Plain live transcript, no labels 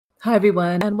Hi,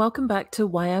 everyone, and welcome back to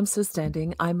Why I'm Still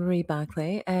Standing. I'm Marie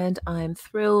Barclay, and I'm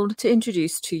thrilled to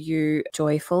introduce to you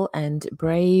joyful and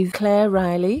brave Clare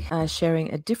Reilly,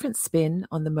 sharing a different spin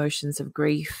on the motions of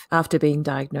grief after being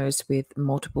diagnosed with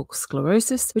multiple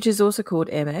sclerosis, which is also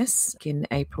called MS, in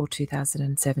April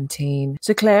 2017.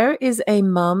 So Clare is a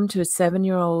mum to a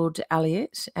 7-year-old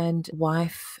Elliot and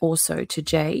wife also to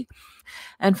Jay.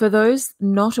 And for those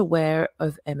not aware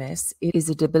of MS, it is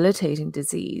a debilitating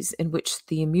disease in which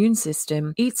the immune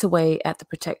system eats away at the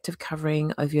protective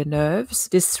covering of your nerves,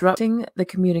 disrupting the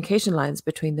communication lines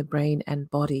between the brain and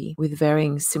body with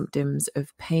varying symptoms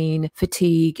of pain,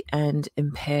 fatigue, and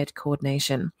impaired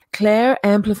coordination. Clare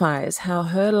amplifies how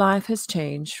her life has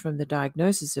changed from the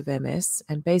diagnosis of MS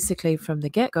and basically from the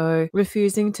get-go,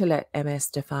 refusing to let MS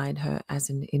define her as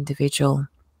an individual.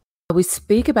 We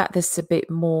speak about this a bit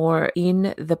more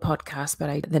in the podcast,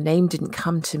 but the name didn't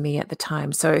come to me at the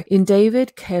time. So in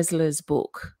David Kessler's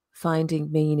book,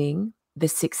 Finding Meaning, The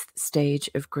Sixth Stage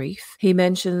of Grief, he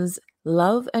mentions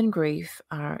love and grief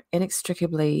are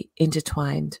inextricably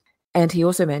intertwined. And he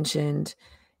also mentioned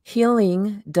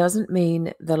healing doesn't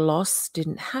mean the loss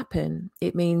didn't happen.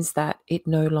 It means that it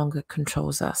no longer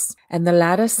controls us. And the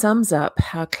latter sums up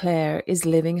how Clare is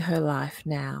living her life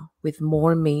now with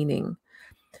more meaning.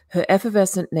 Her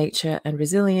effervescent nature and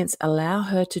resilience allow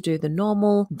her to do the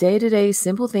normal, day-to-day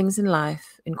simple things in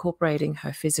life, incorporating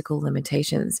her physical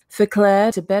limitations. For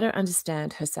Clare to better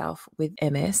understand herself with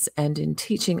MS and in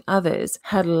teaching others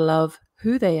how to love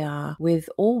who they are with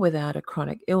or without a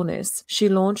chronic illness, she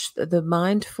launched the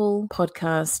Mindful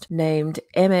podcast named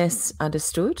MS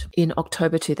Understood in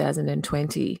October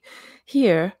 2020.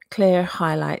 Here, Clare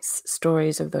highlights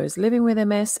stories of those living with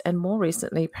MS and more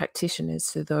recently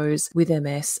practitioners for those with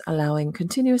MS, allowing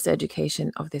continuous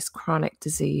education of this chronic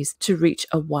disease to reach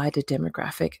a wider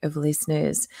demographic of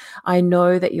listeners. I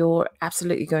know that you're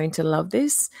absolutely going to love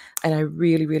this, and I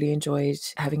really, really enjoyed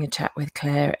having a chat with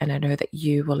Clare, and I know that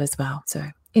you will as well. So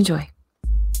enjoy.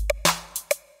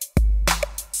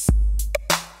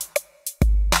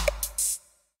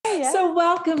 So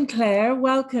welcome, Clare.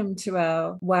 Welcome to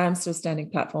our Why I'm Still Standing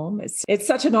platform. It's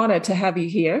such an honor to have you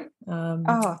here.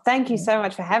 Thank you so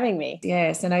much for having me.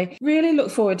 Yes, and I really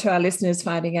look forward to our listeners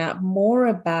finding out more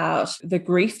about the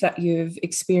grief that you've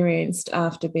experienced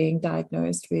after being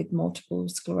diagnosed with multiple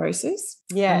sclerosis.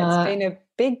 Yeah, it's been a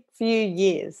big few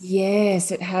years.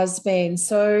 Yes, it has been.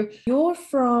 So you're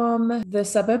from the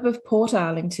suburb of Port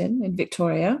Arlington in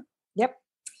Victoria. Yep.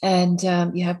 And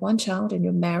you have one child and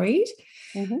you're married.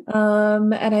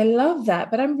 Mm-hmm. And I love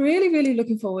that. But I'm really, really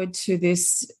looking forward to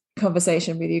this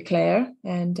conversation with you, Clare.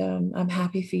 And I'm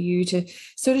happy for you to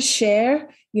sort of share,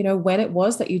 when it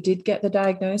was that you did get the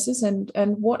diagnosis and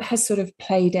what has sort of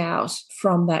played out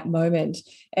from that moment.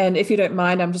 And if you don't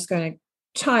mind, I'm just going to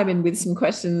chime in with some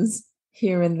questions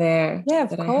here and there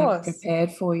that I have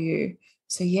prepared for you.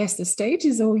 So yes, the stage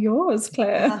is all yours,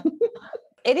 Clare.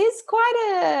 It is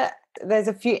there's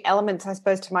a few elements, I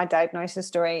suppose, to my diagnosis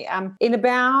story. In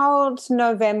about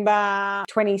November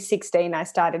 2016, I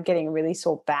started getting a really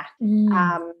sore back.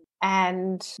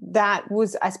 And that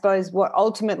was, I suppose, what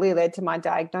ultimately led to my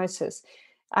diagnosis.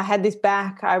 I had this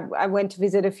back. I went to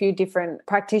visit a few different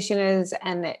practitioners,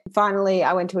 and finally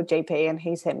I went to a GP and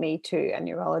he sent me to a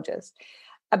neurologist.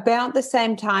 About the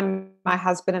same time, my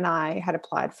husband and I had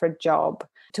applied for a job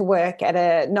to work at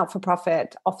a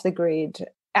not-for-profit, off-the-grid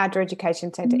outdoor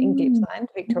education centre in Gippsland,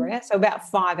 Victoria. So about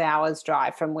 5 hours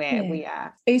drive from where we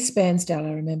are. East Bairnsdale,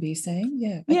 I remember you saying.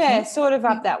 Yeah. Okay. Yeah, sort of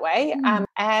up that way.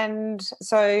 And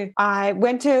so I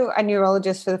went to a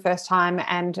neurologist for the first time,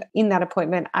 and in that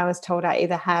appointment I was told I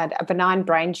either had a benign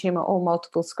brain tumour or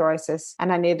multiple sclerosis,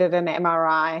 and I needed an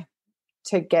MRI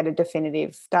to get a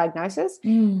definitive diagnosis.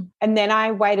 And then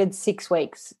I waited 6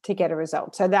 weeks to get a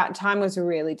result. So that time was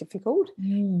really difficult.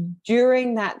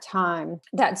 During that time,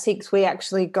 we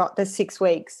actually got the 6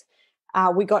 weeks,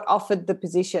 we got offered the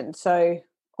position.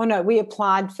 We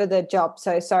applied for the job.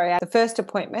 So sorry, the first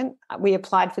appointment, we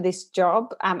applied for this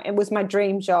job. It was my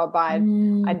dream job.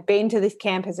 I'd been to this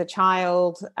camp as a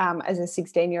child, as a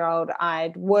 16-year-old.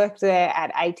 I'd worked there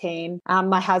at 18.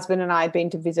 My husband and I had been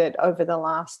to visit over the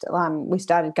last, we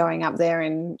started going up there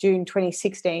in June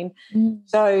 2016.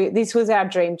 So this was our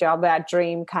dream job, our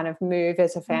dream kind of move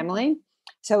as a family.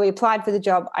 So we applied for the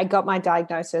job, I got my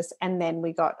diagnosis, and then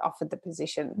we got offered the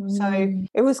position. So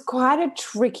it was quite a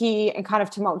tricky and kind of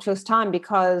tumultuous time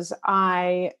because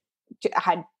I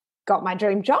had got my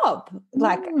dream job.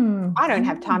 Like, I don't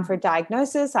have time for a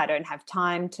diagnosis. I don't have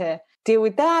time to deal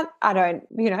with that. I don't,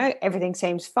 everything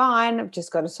seems fine. I've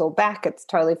just got a sore back. It's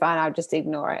totally fine. I'll just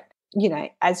ignore it. you know,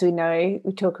 as we know,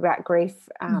 we talk about grief,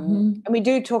 and we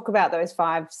do talk about those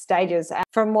 5 stages. And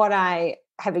from what I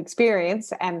have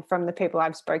experienced and from the people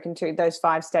I've spoken to, those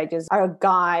 5 stages are a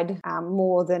guide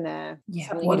more than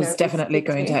something, what you know, is definitely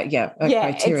going to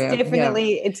criteria.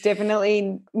 It's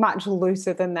definitely much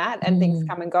looser than that, and things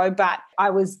come and go. But I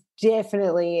was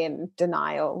definitely in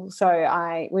denial.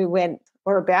 So we went,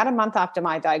 or about a month after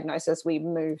my diagnosis, we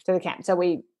moved to the camp. So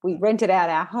we rented out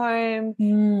our home.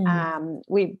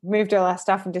 We moved all our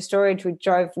stuff into storage. We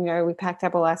drove, you know, we packed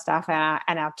up all our stuff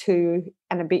and our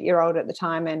 2-and-a-bit-year-old at the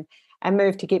time, and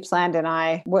moved to Gippsland,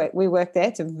 and we worked there.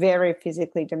 It's a very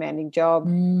physically demanding job.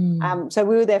 So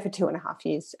we were there for 2.5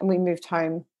 years, and we moved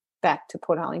home back to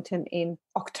Port Arlington in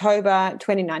October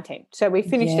 2019. So we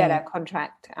finished out our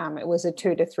contract. It was a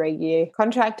 2 to 3 year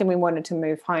contract, and we wanted to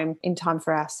move home in time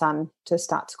for our son to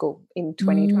start school in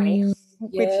 2020,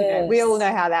 which, you know, we all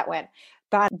know how that went.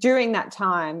 But during that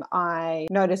time, I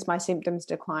noticed my symptoms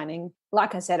declining.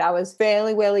 Like I said, I was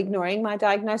fairly well ignoring my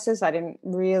diagnosis. I didn't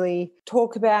really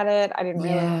talk about it. I didn't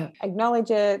really acknowledge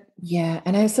it. Yeah.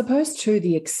 And I suppose too,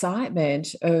 the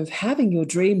excitement of having your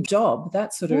dream job,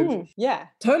 that sort of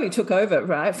totally took over,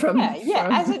 right?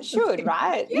 As it should,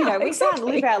 right? You know, we can't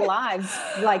live our lives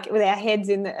like with our heads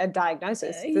in a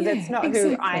diagnosis. So that's not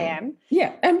who I am.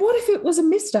 Yeah. And what if it was a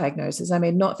misdiagnosis? I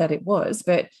mean, not that it was,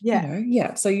 but you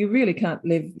know, so you really can't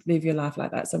live your life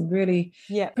like that. So I'm really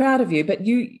proud of you. But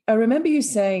I remember you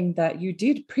saying that you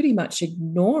did pretty much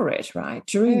ignore it, right,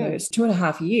 during those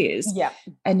 2.5 years. Yeah.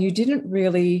 And you didn't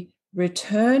really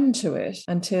return to it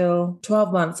until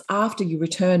 12 months after you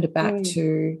returned back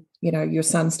to, you know, your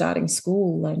son starting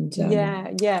school and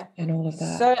and all of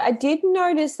that. So I did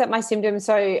notice that my symptoms,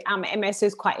 MS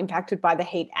is quite impacted by the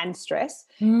heat and stress.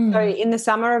 So in the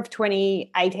summer of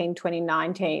 2018,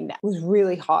 2019, it was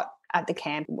really hot at the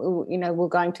camp. You know, we're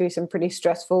going through some pretty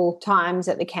stressful times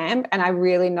at the camp, and I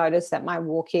really noticed that my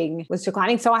walking was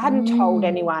declining. So I hadn't told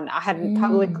anyone. I hadn't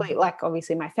publicly, like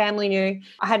obviously my family knew.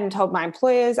 I hadn't told my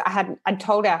employers. I'd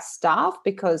told our staff,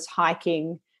 because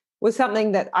hiking was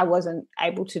something that I wasn't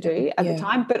able to do at the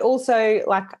time. But also,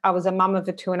 like, I was a mum of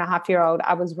a 2.5-year-old.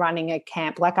 I was running a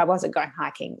camp. Like, I wasn't going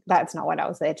hiking. That's not what I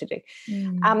was there to do.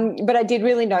 But I did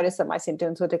really notice that my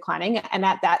symptoms were declining. And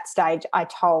at that stage, I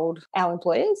told our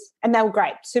employers, and they were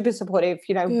great, super supportive,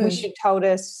 you know, wish you'd told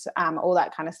us, all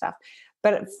that kind of stuff.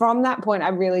 But from that point, I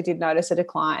really did notice a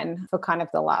decline for kind of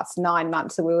the last 9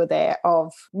 months that we were there,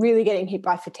 of really getting hit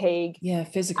by fatigue. Yeah,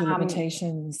 physical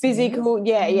limitations.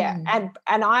 And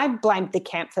I blamed the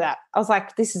camp for that. I was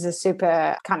like, this is a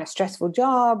super kind of stressful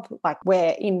job. Like,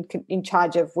 we're in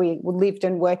charge of, we lived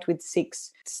and worked with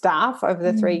 6 staff over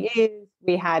the 3 years.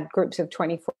 We had groups of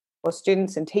 24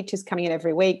 students and teachers coming in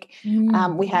every week.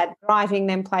 We had driving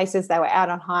them places. They were out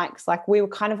on hikes. Like, we were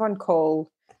kind of on call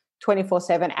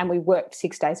 24/7, and we worked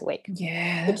 6 days a week.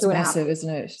 Yeah, that's massive,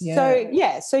 isn't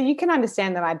it? So you can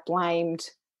understand that I blamed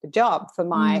the job for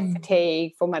my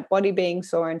fatigue, for my body being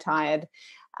sore and tired.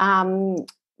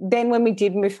 Then when we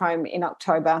did move home in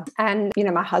October, and, you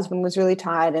know, my husband was really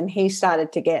tired, and he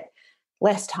started to get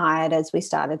less tired as we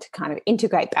started to kind of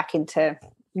integrate back into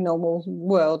normal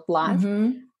world life.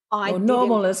 Or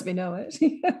normal as we know it.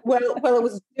 well, it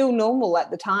was still normal at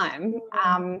the time.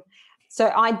 So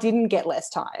I didn't get less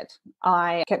tired.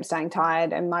 I kept staying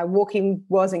tired, and my walking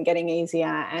wasn't getting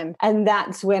easier. And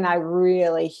that's when I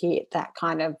really hit that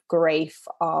kind of grief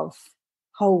of,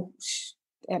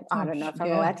 I don't know if I'm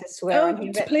allowed to swear on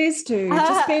here. Please do.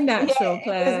 Just be natural,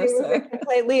 Claire. It was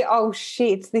completely,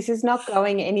 shit, this is not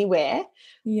going anywhere.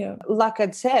 Yeah. Like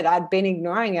I'd said, I'd been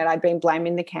ignoring it. I'd been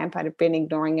blaming the camp. I'd been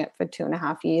ignoring it for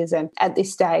 2.5 years. And at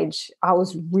this stage, I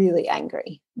was really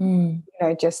angry. You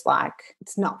know, just like,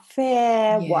 it's not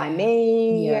fair. Why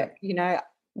me? You know,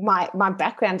 my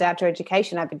background's outdoor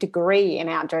education. I have a degree in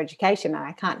outdoor education, and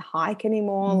I can't hike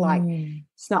anymore. Like,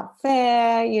 it's not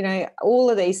fair. You know,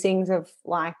 all of these things of,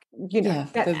 like, you know,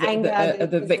 that anger.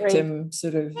 The victim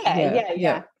sort of.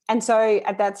 Yeah. And so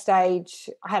at that stage,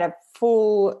 I had a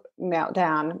full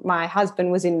meltdown. My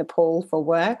husband was in Nepal for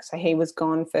work, so he was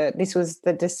gone this was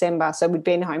the December, so we'd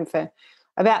been home for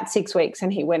about 6 weeks,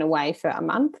 and he went away for a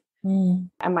month. And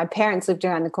my parents lived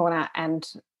around the corner, and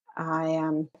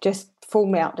I just full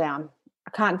meltdown.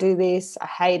 I can't do this. I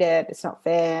hate it. It's not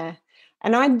fair.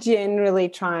 And I generally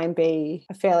try and be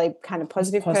a fairly kind of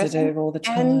positive person all the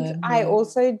time. And I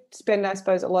also spend, I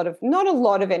suppose, not a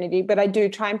lot of energy, but I do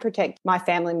try and protect my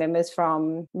family members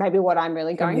from maybe what I'm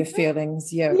really going through. Your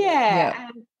feelings,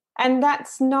 And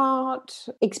that's not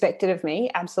expected of me.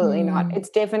 Absolutely not. It's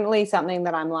definitely something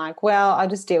that I'm like, well, I'll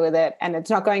just deal with it, and it's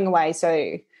not going away.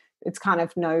 So, it's kind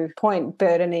of no point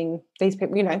burdening these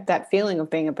people, you know, that feeling of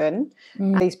being a burden,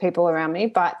 these people around me.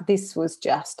 But this was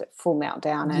just a full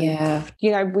meltdown. And,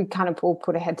 you know, we kind of all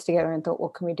put our heads together and thought,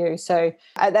 what can we do? So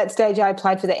at that stage, I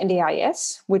applied for the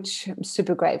NDIS, which I'm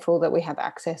super grateful that we have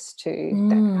access to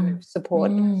that kind of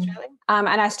support in Australia. And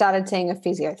I started seeing a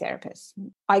physiotherapist.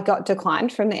 I got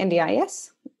declined from the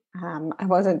NDIS. I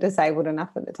wasn't disabled enough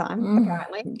at the time,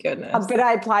 apparently. Goodness. But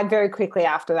I applied very quickly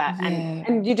after that.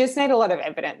 And you just need a lot of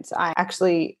evidence. I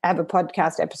actually have a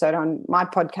podcast episode on my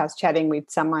podcast chatting with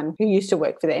someone who used to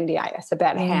work for the NDIS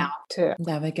about how to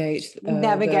navigate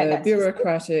that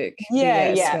bureaucratic system.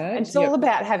 BS, Right? And it's all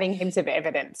about having heaps of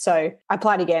evidence. So I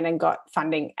applied again and got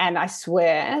funding. And I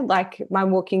swear, like, my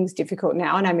walking's difficult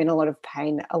now and I'm in a lot of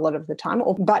pain a lot of the time.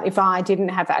 But if I didn't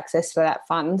have access to that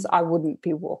funds, I wouldn't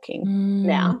be walking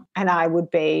now. And I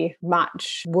would be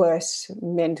much worse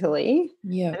mentally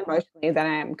and emotionally than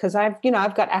I am, because I've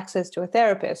got access to a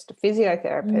therapist, a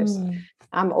physiotherapist,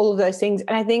 all of those things.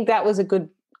 And I think that was a good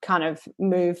kind of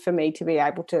move for me to be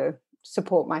able to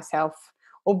support myself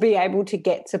or be able to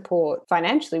get support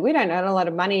financially. We don't earn a lot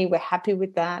of money. We're happy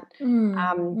with that.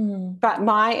 But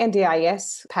my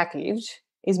NDIS package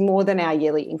is more than our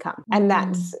yearly income. And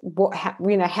that's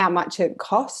how much it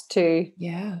costs to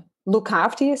look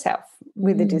after yourself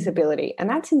with a disability. And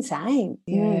that's insane.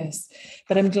 Yes.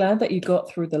 But I'm glad that you got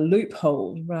through the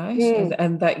loophole, right?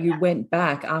 And that you went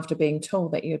back after being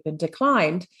told that you had been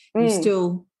declined. You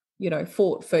still, you know,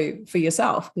 fought for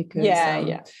yourself, because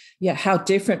how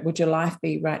different would your life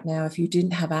be right now if you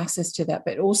didn't have access to that?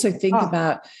 But also think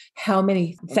about how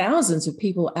many thousands of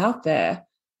people out there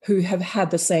who have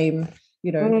had the same,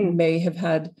 you know, may have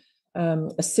had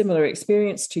a similar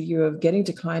experience to you of getting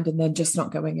declined and then just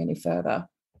not going any further.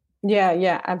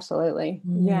 Yeah, absolutely.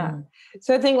 Yeah.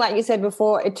 So I think, like you said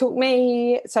before, it took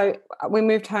me, so we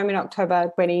moved home in October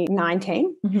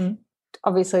 2019.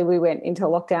 Obviously, we went into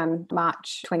lockdown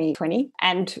March 2020,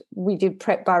 and we did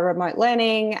prep by remote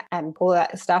learning and all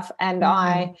that stuff. And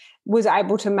I was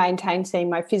able to maintain seeing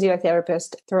my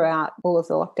physiotherapist throughout all of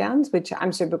the lockdowns, which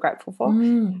I'm super grateful for.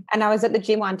 And I was at the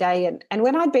gym one day, and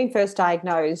when I'd been first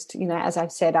diagnosed, you know, as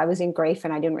I've said, I was in grief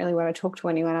and I didn't really want to talk to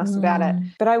anyone else about it.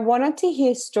 But I wanted to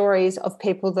hear stories of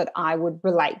people that I would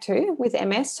relate to with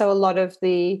MS. So a lot of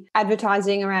the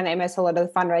advertising around MS, a lot of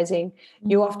the fundraising,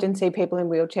 you often see people in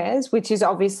wheelchairs, which is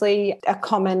obviously a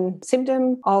common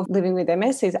symptom of living with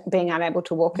MS, is being unable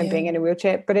to walk and being in a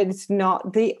wheelchair, but it's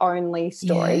not the only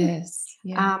story.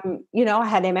 You know, I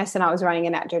had MS and I was running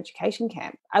an outdoor education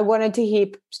camp. I wanted to hear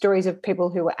stories of people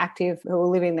who were active, who were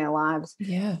living their lives.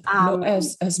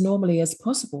 As normally as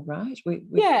possible, right?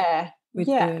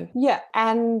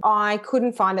 And I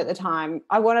couldn't find at the time.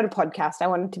 I wanted a podcast. I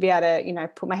wanted to be able to, you know,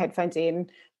 put my headphones in,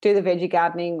 do the veggie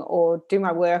gardening or do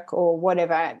my work or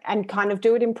whatever, and kind of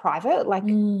do it in private, like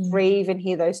breathe and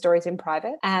hear those stories in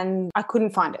private. And I couldn't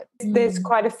find it. There's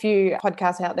quite a few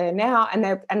podcasts out there now, and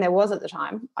there was at the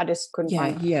time. I just couldn't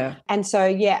find it. And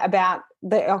so, about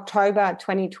the October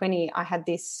 2020, I had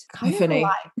this kind of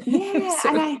like,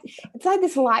 it's like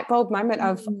this light bulb moment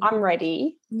of I'm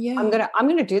ready. I'm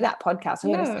gonna do that podcast.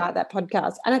 I'm gonna start that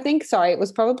podcast. And I think, it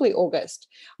was probably August.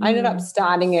 I ended up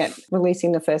starting it,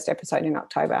 releasing the first episode in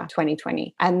October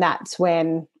 2020. And that's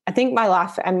when I think my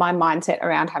life and my mindset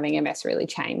around having MS really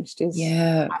changed, is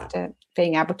after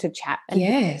being able to chat and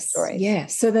hear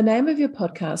stories. So the name of your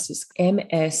podcast is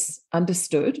MS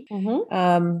Understood.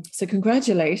 So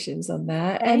congratulations on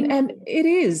that. And it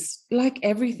is like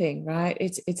everything, right?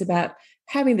 It's about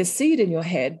having the seed in your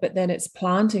head, but then it's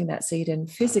planting that seed and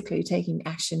physically taking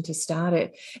action to start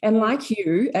it. And like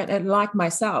you and like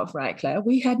myself, right, Claire,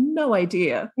 we had no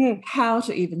idea how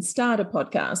to even start a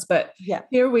podcast, but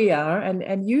here we are.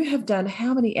 And you have done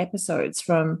how many episodes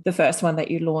from the first one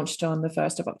that you launched on the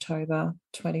 1st of October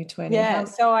 2020?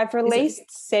 So I've released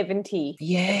 70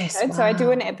 episodes. Wow. So I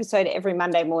do an episode every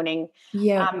Monday morning.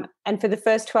 And for the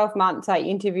first 12 months I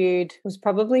interviewed, was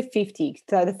probably 50.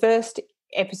 So the first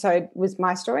episode was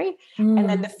my story, and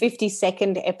then the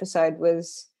 52nd episode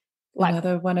was like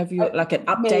another one of your, like an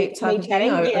update type of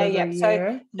thing.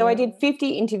 So I did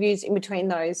 50 interviews in between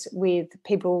those with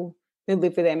people who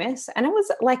live with MS, and it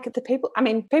was like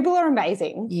people are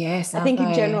amazing. Yes, I think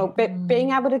in general, but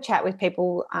being able to chat with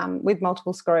people with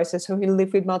multiple sclerosis, who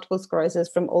live with multiple sclerosis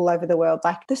from all over the world,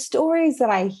 like the stories that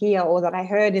I hear or that I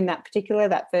heard in that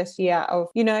first year of,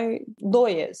 you know,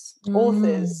 lawyers,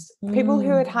 authors, people who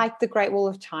had hiked the Great Wall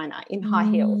of China in high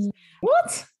heels.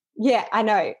 What? Yeah, I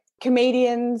know.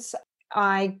 Comedians,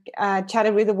 I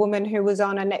chatted with a woman who was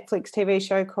on a Netflix TV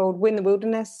show called Win the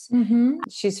Wilderness. Mm-hmm.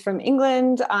 She's from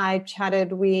England. I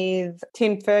chatted with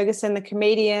Tim Ferguson, the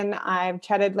comedian. I've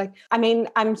chatted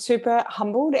I'm super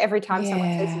humbled every time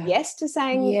someone says yes to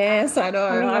saying yes, I know.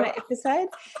 coming on an episode.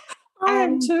 I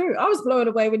am too. I was blown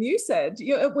away when you said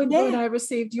when I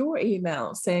received your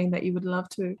email saying that you would love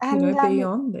to, be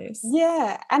on this.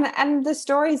 Yeah, and the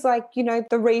stories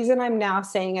the reason I'm now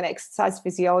seeing an exercise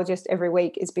physiologist every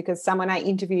week is because someone I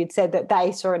interviewed said that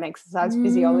they saw an exercise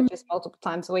physiologist multiple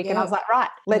times a week, and I was like, right,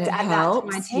 let's add that to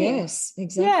my team. Yes,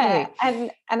 exactly. Yeah,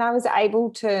 and I was able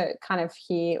to kind of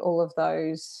hear all of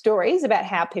those stories about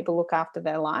how people look after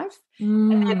their life.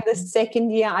 And then the second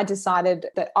year, I decided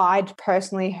that I'd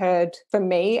personally heard, for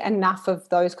me, enough of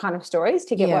those kind of stories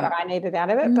to get what I needed out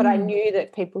of it. But I knew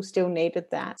that people still needed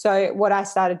that. So what I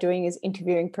started doing is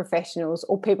interviewing professionals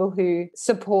or people who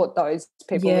support those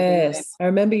people. Yes. I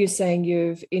remember you saying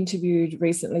you've interviewed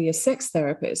recently a sex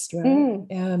therapist, right?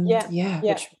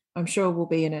 Which I'm sure will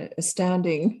be an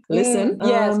astounding listen. So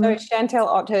Chantel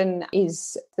Otten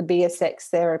is the biggest sex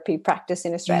therapy practice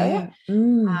in Australia.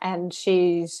 And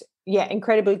she's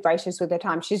incredibly gracious with her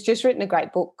time. She's just written a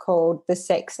great book called The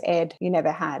Sex Ed You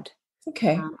Never Had.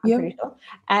 Okay. I'm pretty sure.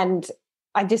 And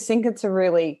I just think it's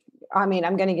I'm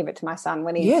going to give it to my son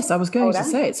when he's Yes, I was going older. to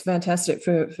say it's fantastic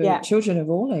for children of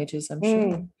all ages, I'm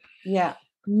sure. Yeah.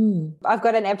 I've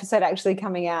got an episode actually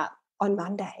coming out on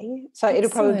Monday. So it'll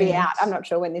probably be out. I'm not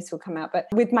sure when this will come out, but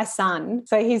with my son.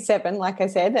 So he's 7, like I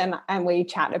said, and we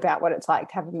chat about what it's like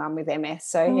to have a mum with MS.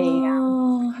 So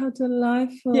how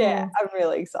delightful. Yeah, I'm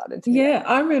really excited to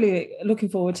I'm really looking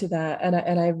forward to that. And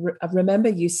I remember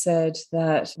you said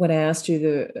that when I asked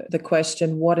you the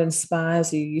question, what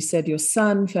inspires you? You said your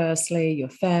son, firstly, your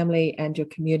family and your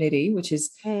community, which is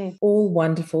all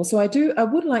wonderful. So I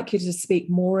would like you to speak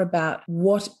more about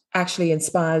what actually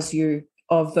inspires you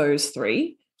of those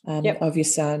three, of your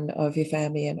son, of your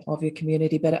family, and of your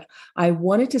community. But I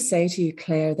wanted to say to you,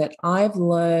 Claire, that I've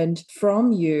learned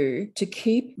from you to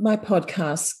keep my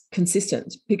podcast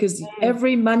consistent, because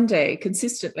every Monday,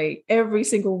 consistently, every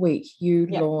single week, you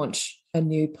launch a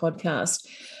new podcast.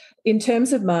 In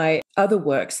terms of my other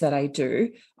works that I do,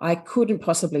 I couldn't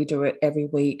possibly do it every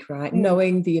week, right?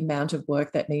 Knowing the amount of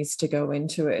work that needs to go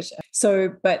into it.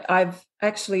 So, but I've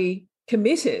actually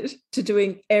committed to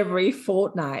doing every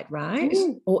fortnight, right?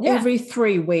 Or every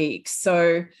 3 weeks.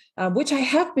 So, which I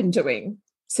have been doing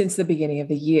since the beginning of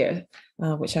the year,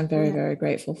 which I'm very, very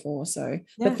grateful for. So,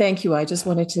 but thank you. I just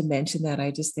wanted to mention that.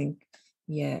 I just think,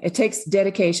 it takes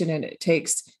dedication and it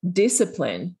takes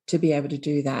discipline to be able to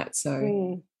do that.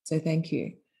 So, so thank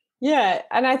you. Yeah.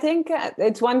 And I think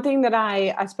it's one thing that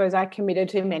I suppose I committed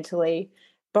to mentally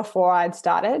before I'd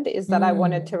started, is that I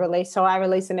wanted to release. So I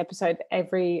release an episode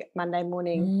every Monday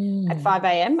morning at 5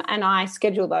 a.m. and I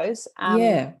schedule those.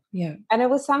 And it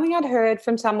was something I'd heard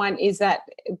from someone, is that,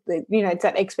 it's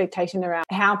that expectation around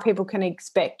how people can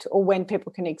expect, or when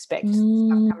people can expect stuff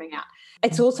coming out.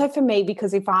 It's also for me,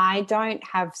 because if I don't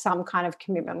have some kind of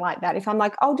commitment like that, if I'm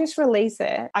like, I'll just release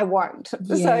it, I won't.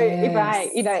 Yes. So if I,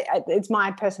 it's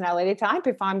my personality type.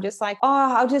 If I'm just like,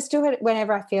 I'll just do it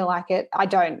whenever I feel like it, I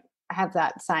don't have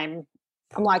that same,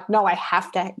 I'm like, no, I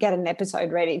have to get an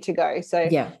episode ready to go. So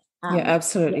you're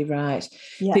absolutely right.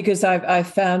 Because I've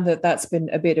found that that's been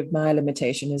a bit of my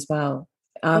limitation as well.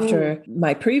 After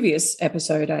my previous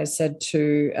episode, I said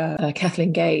to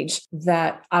Kathleen Gage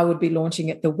that I would be launching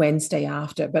it the Wednesday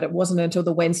after, but it wasn't until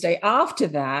the Wednesday after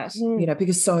that,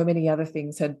 because so many other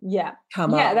things had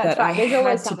come up that I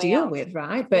had to deal with,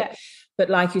 right? But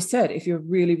like you said, if you're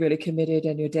really, really committed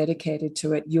and you're dedicated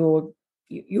to it, you'll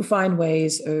find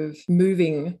ways of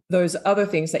moving those other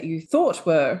things that you thought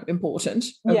were important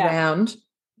around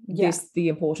the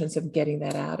importance of getting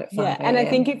that out at 5 a.m. And I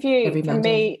think for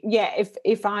me,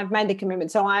 if I've made the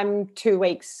commitment, so I'm 2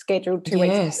 weeks scheduled, 2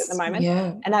 weeks at the moment,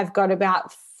 and I've got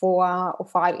about 4 or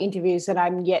 5 interviews that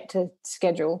I'm yet to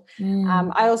schedule.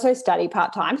 I also study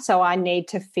part-time, so I need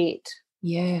to fit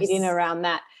it in around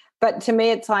that. But to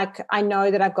me, it's like, I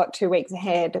know that I've got 2 weeks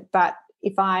ahead, but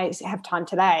if I have time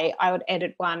today, I would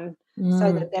edit one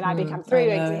so that then I become 3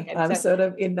 weeks ahead. I'm sort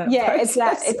of in that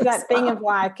process. It's that thing of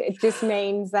like, it just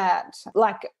means that,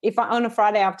 like, if on a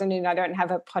Friday afternoon I don't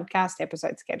have a podcast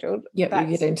episode scheduled, you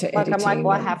get into editing. I'm like,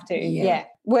 well, I have to.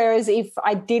 Whereas if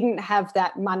I didn't have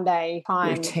that Monday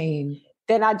time routine,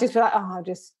 then I'd just be like, I'll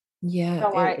just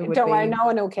don't worry, no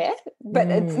one will care. But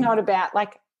it's not about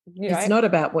like, it's not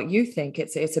about what you think.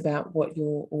 It's about what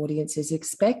your audience is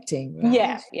expecting.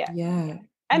 Right? Yeah.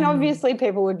 And obviously,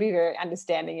 people would be very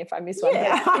understanding if I miss one.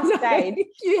 Yeah,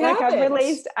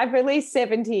 I've released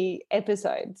 70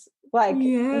 episodes Like,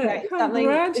 Yeah, something is kind of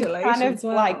congratulations.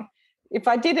 like, Wow. if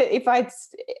I did it, if I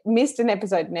missed an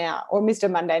episode now or missed a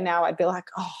Monday now, I'd be like,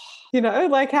 oh,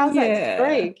 like, how's that Yeah.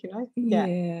 streak, Yeah.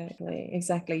 Yeah,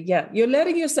 exactly. Yeah. You're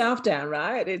letting yourself down,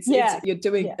 right? It's Yeah. you're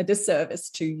doing Yeah. a disservice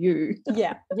to you.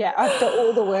 Yeah. Yeah. After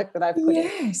all the work that I've put in.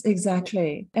 Yes,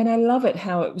 exactly. And I love it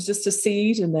how it was just a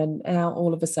seed and then now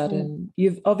all of a sudden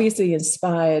you've obviously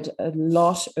inspired a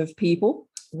lot of people,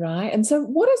 right? And so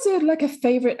what is it like a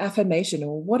favorite affirmation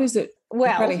or what is it you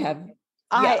probably Well, have?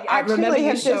 I Yeah, I remember actually you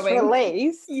have just showing.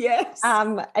 released Yes.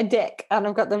 a deck, and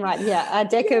I've got them right here. A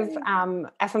deck of Yay.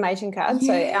 affirmation cards.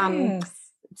 So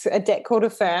Yes. it's a deck called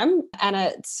Affirm, and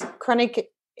it's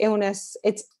chronic illness.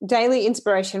 It's daily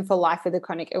inspiration for life with a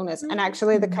chronic illness. And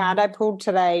actually, the card I pulled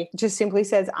today just simply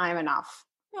says, "I'm enough."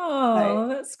 So, Oh,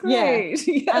 that's yeah. great.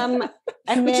 Yeah.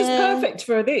 And Which is then perfect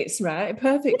for this, right?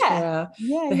 Perfect for the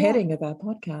yeah. heading of our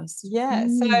podcast. Yeah.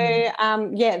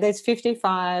 So there's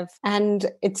 55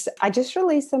 and I just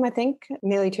released them, I think,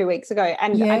 nearly 2 weeks ago.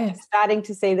 And I'm Yes. just starting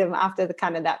to see them after the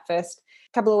kind of that first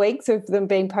couple of weeks of them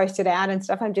being posted out and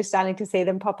stuff. I'm just starting to see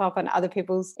them pop up on other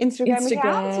people's Instagram accounts, which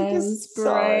Instagram's is so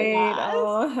great. nice.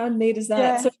 Oh, how neat is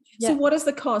that? Yeah. So what is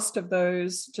the cost of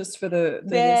those just for the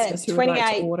They're listeners who would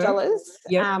like to order? $28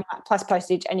 Yep. plus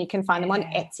postage, and you can find them on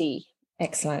Yeah. Etsy.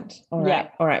 Excellent. All Yeah.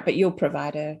 right. All right. But you'll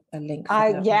provide a link for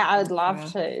that. I would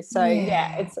love to. So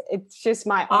it's just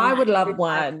my honor. I would love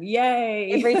one.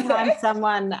 Yay. Every time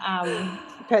someone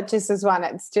purchases one,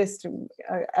 it's just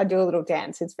I do a little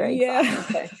dance. It's very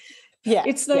exciting. So, yeah,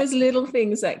 it's those little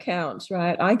things that count,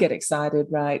 right? I get excited,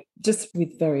 right? Just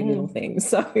with very little things.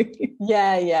 So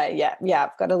yeah.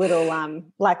 I've got a little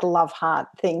like love heart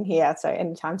thing here. So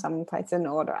anytime someone places an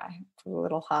order, I put a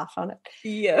little heart on it.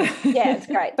 Yeah. Yeah, it's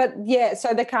great. But yeah,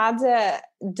 so the cards are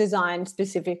designed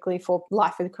specifically for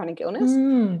life with chronic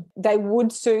illness. They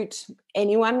would suit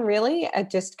anyone really,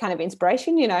 just kind of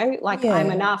inspiration, like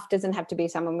I'm enough doesn't have to be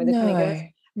someone with a chronic illness.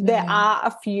 There are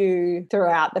a few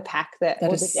throughout the pack that or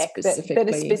the deck that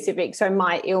are specific. So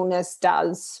my illness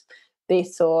does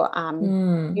this, or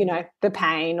the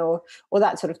pain, or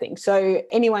that sort of thing. So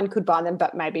anyone could buy them,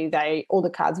 but maybe all the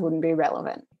cards wouldn't be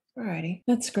relevant. Alrighty,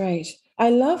 that's great. I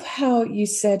love how you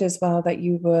said as well that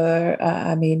you were,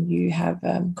 you have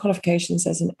qualifications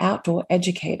as an outdoor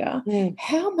educator.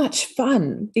 How much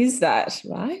fun is that,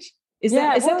 right? Is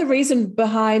that the reason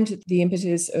behind the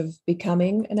impetus of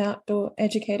becoming an outdoor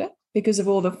educator? Because of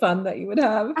all the fun that you would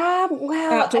have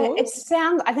outdoors?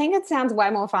 I think it sounds way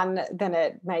more fun than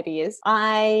it maybe is.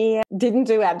 I didn't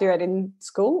do outdoor ed in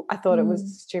school. I thought it was a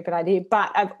stupid idea,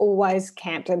 but I've always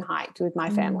camped and hiked with my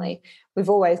family. We've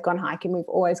always gone hiking. We've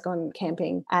always gone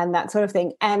camping and that sort of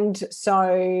thing. And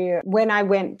so when I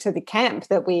went to the camp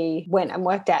that we went and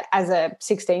worked at as a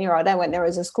 16-year-old, I went there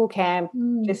as a school camp,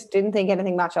 just didn't think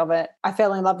anything much of it. I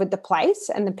fell in love with the place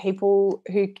and the people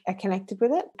who are connected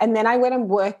with it. And then I went and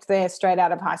worked there straight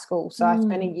out of high school. So I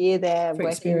spent a year there for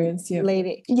working. Experience,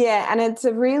 leading. Yeah, and it's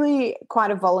a really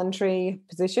quite a voluntary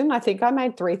position. I think I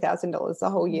made $3,000 the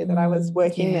whole year that I was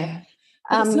working there.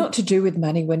 But it's not to do with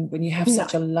money when you have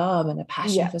such a love and a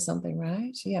passion for something,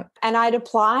 right? Yeah. And I'd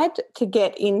applied to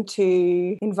get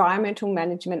into environmental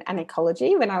management and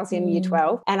ecology when I was in year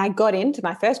 12. And I got into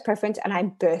my first preference and I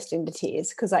burst into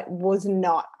tears because I didn't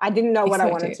know what I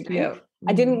wanted to do. Yeah.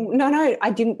 I didn't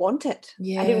want it.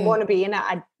 Yeah. I didn't want to be in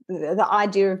it. The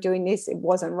idea of doing this, it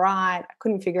wasn't right. I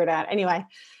couldn't figure it out. Anyway,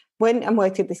 went and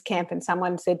worked at this camp and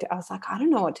someone said, I was like, I don't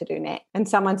know what to do next. And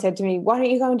someone said to me, why don't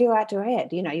you go and do outdoor ed?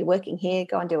 You're working here,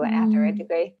 go and do an outdoor ed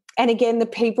degree. And again, the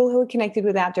people who are connected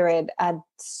with outdoor ed are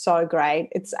so great.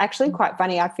 It's actually quite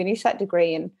funny. I finished that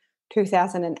degree in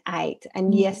 2008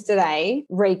 and yesterday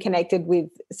reconnected with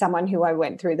someone who I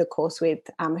went through the course with,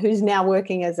 who's now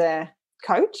working as a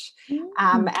coach.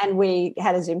 And we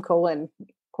had a Zoom call and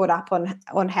caught up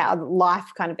on how life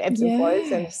kind of ebbs and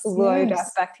flows and glued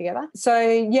us back together. So,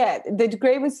 the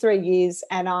degree was 3 years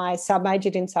and I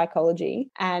sub-majored in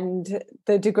psychology, and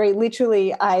the degree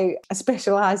literally I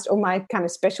specialised, all my kind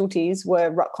of specialties were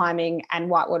rock climbing and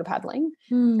whitewater paddling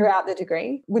throughout the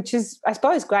degree, which is, I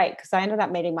suppose, great because I ended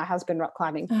up meeting my husband rock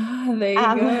climbing.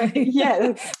 There you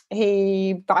go.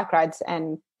 He bike rides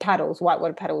and paddles,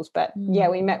 whitewater paddles, but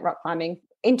we met rock climbing.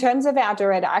 In terms of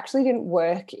outdoor ed, I actually didn't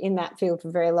work in that field for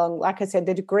very long. Like I said,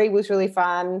 the degree was really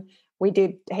fun. We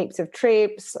did heaps of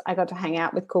trips. I got to hang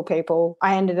out with cool people.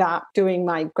 I ended up doing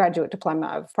my graduate diploma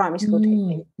of primary school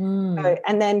teaching.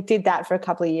 And then did that for a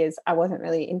couple of years. I wasn't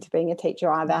really into being a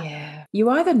teacher either. Yeah. You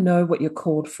either know what you're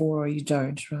called for or you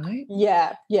don't, right?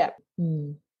 Yeah.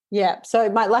 So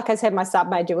like I said, my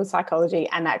sub-major was psychology,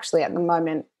 and actually at the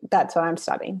moment that's what I'm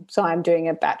studying. So I'm doing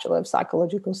a Bachelor of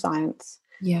Psychological Science.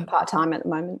 part-time at the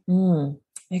moment.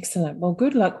 Excellent. Well,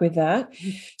 good luck with that.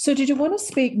 So did you want to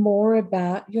speak more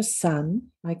about your son?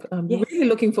 I'm really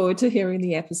looking forward to hearing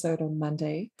the episode on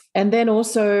Monday. And then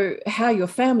also how your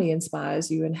family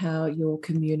inspires you and how your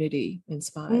community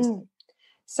inspires you.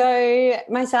 So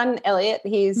my son, Elliot,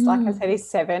 he's, like I said, he's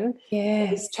 7. Yes.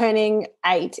 He's turning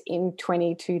 8 in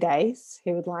 22 days.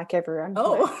 He would like everyone to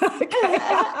know. Oh, okay.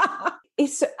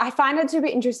 I find it super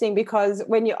interesting because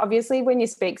when you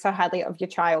speak so highly of your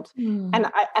child, and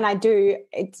I do,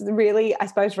 it's really, I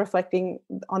suppose, reflecting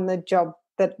on the job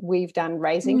that we've done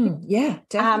raising him. Yeah,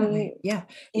 definitely.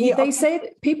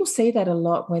 People say that a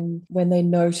lot when they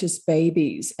notice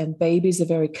babies, and babies are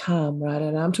very calm, right?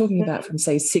 And I'm talking about from,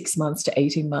 say, 6 months to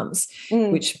 18 months,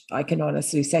 which I can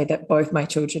honestly say that both my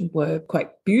children were quite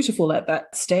beautiful at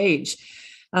that stage.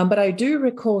 But I do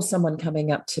recall someone coming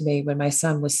up to me when my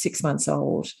son was 6 months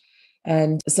old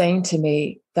and saying to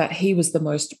me that he was the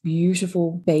most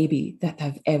beautiful baby that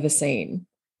they've ever seen.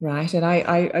 Right. And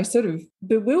I sort of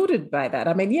bewildered by that.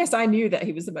 I mean, yes, I knew that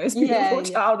he was the most beautiful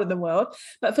child in the world,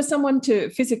 but for someone to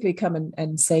physically come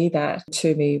and say that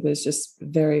to me was just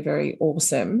very, very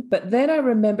awesome. But then I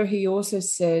remember he also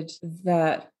said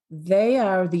that they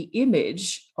are the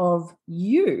image of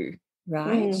you.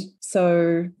 Right.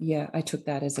 So, yeah, I took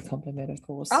that as a compliment, of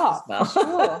course. Oh, as well. for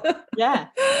sure. Yeah.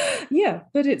 Yeah.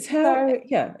 But it's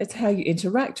it's how you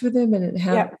interact with them, and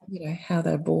how, how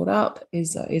they're brought up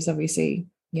is obviously,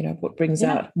 what brings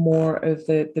out more of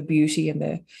the beauty and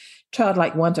the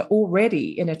childlike wonder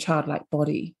already in a childlike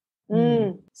body.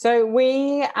 So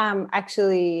we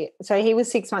so he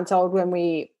was 6 months old when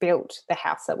we built the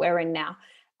house that we're in now.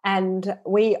 And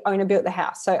we owner built the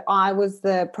house. So I was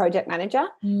the project manager.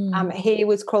 He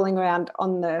was crawling around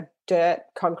on the dirt,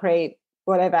 concrete,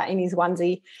 whatever, in his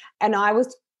onesie. And I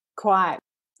was quite,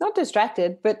 not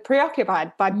distracted, but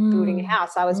preoccupied by building a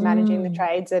house. I was managing the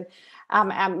trades, and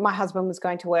my husband was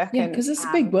going to work. Yeah, because it's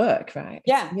big work, right?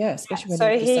 Yeah. Especially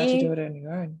when you start to do it on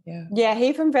your own. Yeah. Yeah,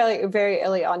 he from very, very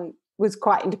early on was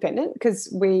quite independent, because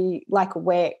we're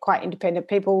quite independent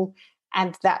people.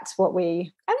 And that's what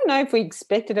I don't know if we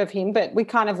expected of him, but we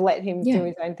kind of let him do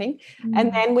his own thing.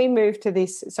 And then we moved to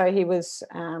this. So he was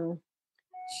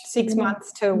 6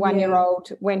 months to 1 year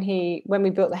old when we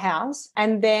built the house.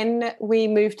 And then we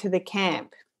moved to the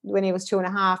camp when he was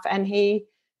 2.5. And he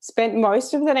spent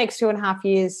most of the next 2.5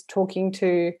 years talking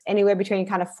to anywhere between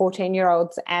kind of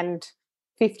 14-year-olds and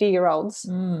 50-year-olds,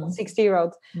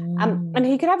 60-year-olds. And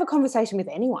he could have a conversation with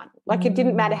anyone. Like, it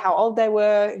didn't matter how old they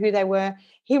were, who they were.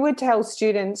 He would tell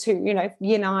students who,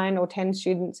 year 9 or 10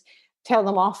 students, tell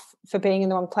them off for being in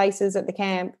the wrong places at the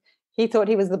camp. He thought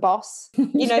he was the boss,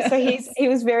 so he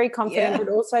was very confident,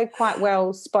 but also quite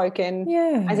well spoken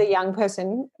as a young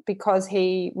person, because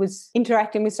he was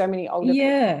interacting with so many older people.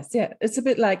 Yeah. It's a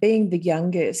bit like being the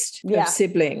youngest of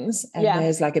siblings, and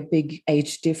there's like a big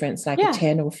age difference, like a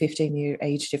 10 or 15-year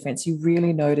age difference. You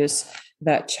really notice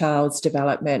that child's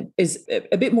development is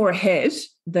a bit more ahead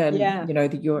than,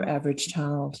 your average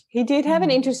child. He did have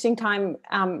an interesting time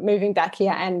moving back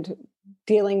here and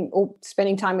dealing or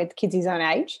spending time with kids his own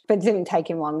age, but it didn't take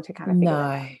him long to kind of figure it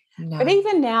out. No. But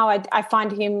even now, I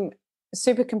find him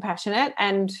super compassionate,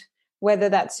 and whether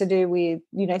that's to do with,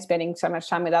 spending so much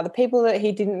time with other people that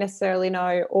he didn't necessarily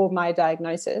know, or my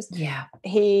diagnosis. Yeah.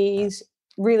 He's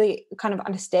really kind of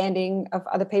understanding of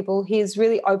other people. He's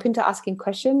really open to asking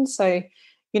questions. So,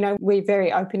 we're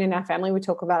very open in our family. We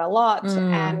talk about a lot,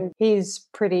 and he's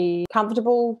pretty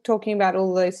comfortable talking about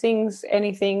all those things,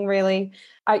 anything really.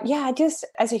 Just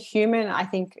as a human, I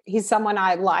think he's someone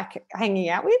I like hanging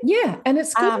out with. Yeah, and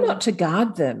it's good not to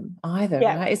guard them either,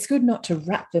 right? It's good not to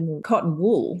wrap them in cotton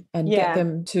wool and get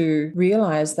them to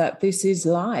realize that this is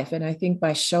life. And I think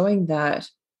by showing that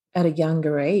at a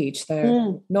younger age,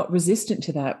 they're not resistant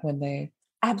to that when they're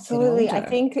Absolutely. I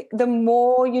think the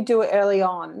more you do it early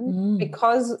on,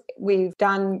 because we've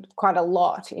done quite a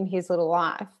lot in his little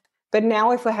life, but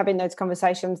now if we're having those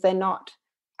conversations, they're not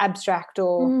abstract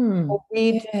or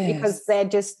weird, because they're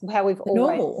just how we've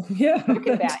always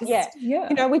spoken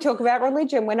about. We talk about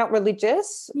religion. We're not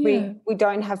religious. We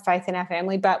don't have faith in our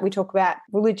family, but we talk about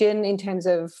religion in terms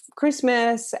of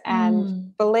Christmas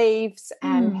and beliefs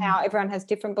and how everyone has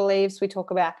different beliefs. We talk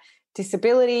about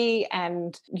disability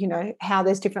and, how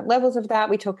there's different levels of that.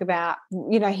 We talk about,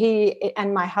 he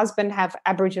and my husband have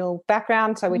Aboriginal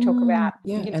background. So we talk about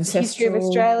the history of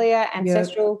Australia,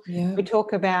 ancestral. We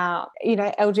talk about,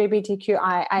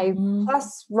 LGBTQIA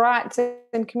plus rights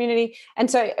and community.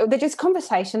 And so they're just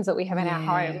conversations that we have in our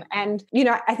home. And,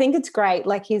 I think it's great.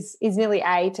 Like he's nearly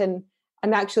 8, and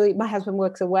And actually, my husband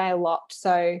works away a lot.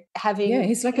 So having...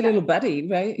 he's like a little buddy,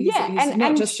 right? He's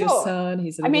not just your son,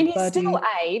 he's a little buddy. He's still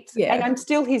 8 and I'm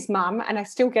still his mum and I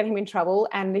still get him in trouble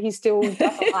and he still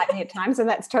doesn't like me at times, and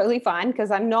that's totally fine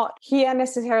because I'm not here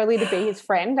necessarily to be his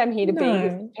friend. I'm here to be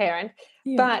his parent.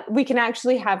 Yeah. But we can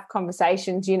actually have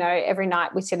conversations, every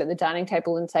night we sit at the dining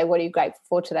table and say, what are you grateful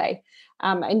for today?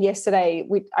 And yesterday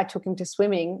I took him to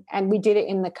swimming and we did it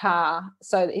in the car.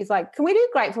 So he's like, can we do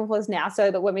grateful for us now so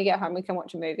that when we get home we can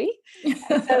watch a movie? And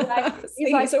so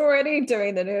he's already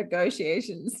doing the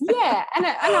negotiations. Yeah. And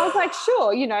I was like,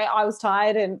 sure. I was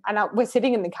tired and we're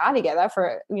sitting in the car together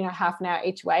for, half an hour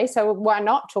each way. So why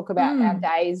not talk about our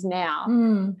days now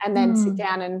and then sit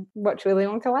down and watch Willy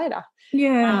Wonka later?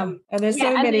 Yeah. And there's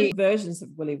so many versions of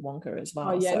Willy Wonka as well.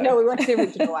 Oh, yeah. So. No, we watched the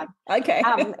original one. Okay.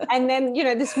 And then,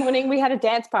 this morning we had a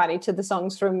dance party to the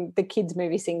songs from the kids'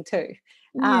 movie Sing 2.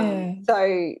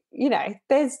 So,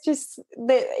 there's just...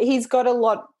 he's got a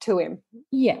lot to him.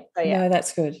 Yeah. So, no,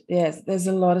 that's good. Yes, there's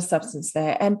a lot of substance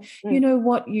there. And you know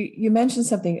what? You mentioned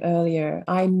something earlier.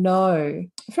 I know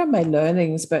from my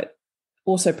learnings, but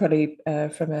also probably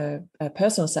from a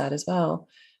personal side as well,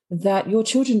 that your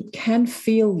children can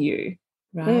feel you,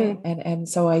 right? And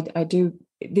so I do.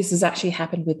 This has actually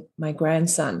happened with my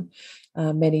grandson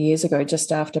many years ago,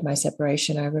 just after my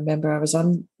separation. I remember I was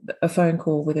on a phone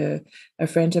call with a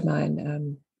friend of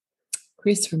mine,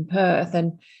 Chris from Perth,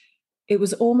 and it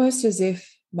was almost as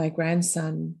if my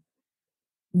grandson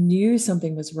knew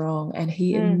something was wrong, and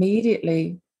he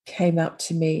immediately came up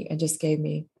to me and just gave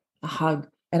me a hug.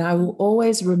 And I will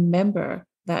always remember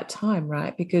that time,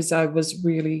 right? Because I was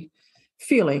really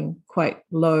feeling quite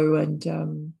low, and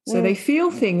so they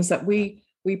feel things that we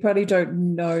probably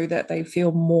don't know that they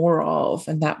feel more of,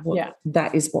 and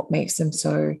that is what makes them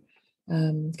so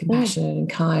compassionate and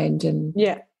kind, and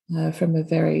from a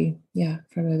very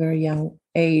young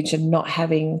age, and not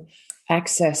having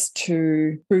access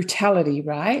to brutality,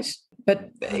 right? But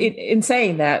in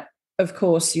saying that, of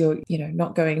course, you're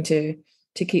not going to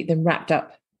keep them wrapped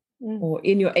up or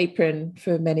in your apron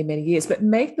for many, many years, but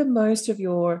make the most of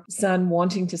your son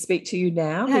wanting to speak to you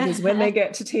now, because when they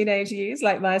get to teenage years,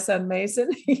 like my son Mason,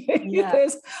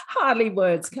 there's hardly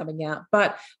words coming out,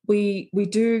 but we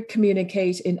do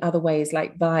communicate in other ways,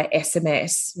 like via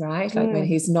SMS, right? Like when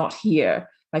he's not here,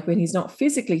 like when he's not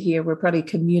physically here, we're probably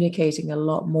communicating a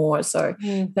lot more. So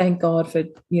thank God for,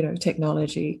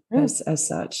 technology as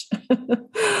such.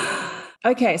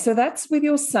 Okay. So that's with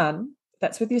your son.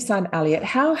 That's with your son, Elliot.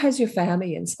 How has your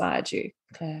family inspired you,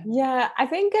 Claire? Yeah, I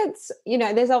think it's,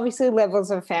 there's obviously levels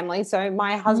of family. So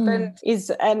my husband is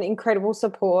an incredible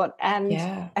support and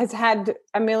has had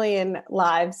a million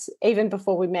lives even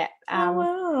before we met.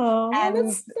 Wow. And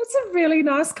that's a really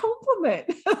nice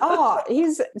compliment.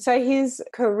 His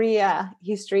career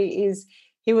history is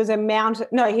he was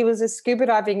a scuba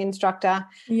diving instructor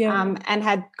and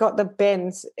had got the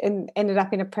bends and ended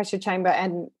up in a pressure chamber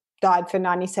and died for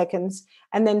 90 seconds,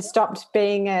 and then stopped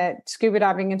being a scuba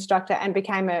diving instructor and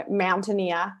became a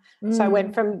mountaineer. So I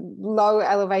went from low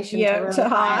elevation to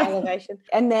high elevation,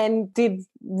 and then did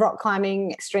rock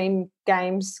climbing, extreme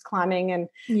games climbing. And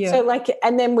so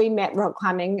and then we met rock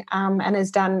climbing and has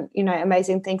done,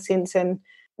 amazing things since. And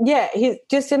he's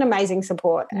just an amazing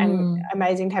support and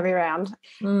amazing to have around.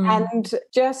 And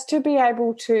just to be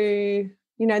able to,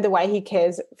 the way he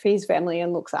cares for his family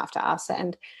and looks after us,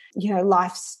 and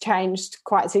life's changed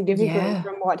quite significantly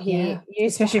from what he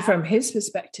used to, especially from his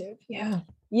perspective.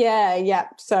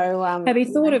 So have you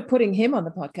thought of putting him on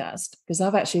the podcast? Because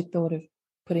I've actually thought of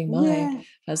putting my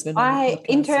husband on the podcast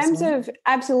in terms of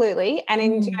absolutely, and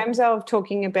in terms of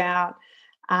talking about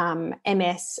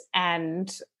MS, and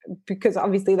because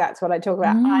obviously that's what I talk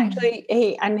about. Actually,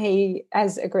 he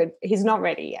has agreed he's not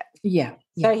ready yet.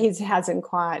 So he hasn't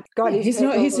quite got his. He's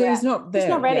not there. He's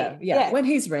not ready. When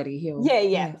he's ready, he'll.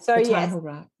 So the time will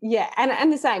write.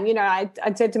 And the same. I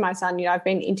said to my son, I've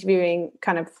been interviewing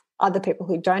kind of other people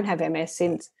who don't have MS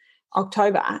since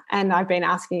October, and I've been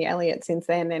asking Elliot since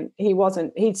then, and he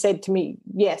wasn't. He said to me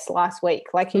yes last week,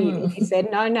 like he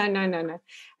said no,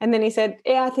 and then he said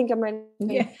I think I'm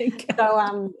ready.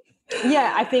 So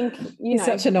I think he's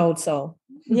such an old soul.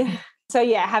 So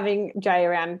having Jay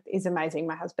around is amazing,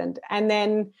 my husband. And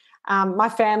then my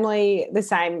family, the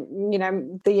same,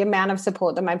 the amount of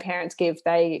support that my parents give,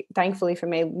 they thankfully for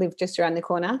me live just around the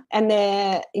corner, and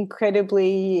they're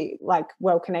incredibly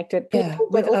well connected people,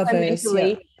 but also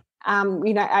mentally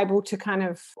able to kind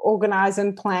of organize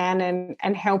and plan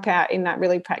and help out in that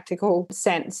really practical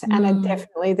sense, and are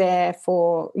definitely there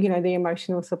for the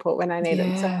emotional support when I need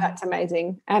it. So that's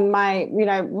amazing. And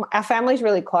our family's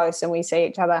really close and we see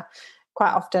each other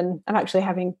quite often. I'm actually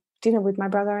having dinner with my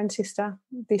brother and sister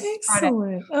this Friday.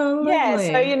 Excellent. Oh, Yeah, lovely.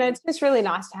 so, it's just really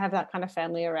nice to have that kind of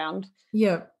family around.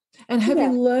 Yeah. And have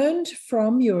you learned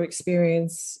from your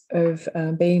experience of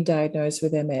being diagnosed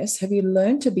with MS, have you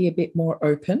learned to be a bit more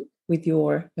open with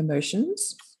your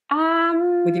emotions?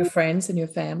 With your friends and your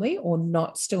family, or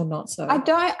still not so? I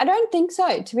don't think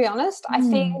so, to be honest. I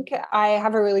think I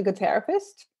have a really good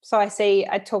therapist. So I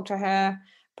talk to her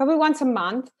probably once a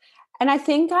month. And I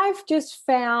think I've just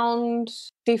found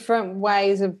different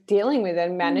ways of dealing with it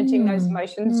and managing those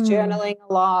emotions, journaling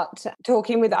a lot,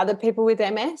 talking with other people with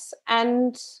MS.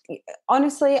 And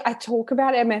honestly, I talk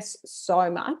about MS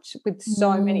so much with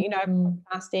so many,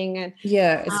 podcasting. And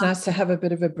it's nice to have a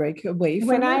bit of a break away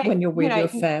from it when you're with your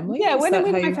family. Yeah, when I'm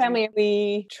with my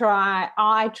family,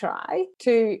 I try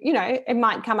to, it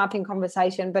might come up in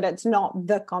conversation, but it's not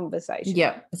the conversation.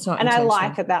 Yeah, it's not and I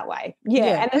like it that way.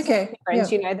 Yeah. And as friends,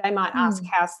 they might ask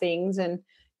how's things, and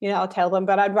I'll tell them,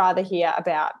 but I'd rather hear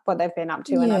about what they've been up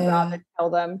to, and I'd rather tell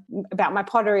them about my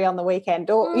pottery on the weekend,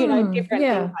 or different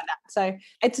things like that. So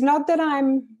it's not that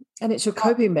I'm, and it's your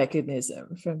coping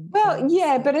mechanism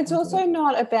but it's also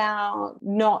not about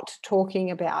not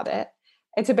talking about it.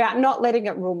 It's about not letting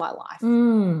it rule my life.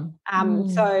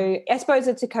 So I suppose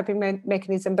it's a coping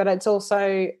mechanism, but it's also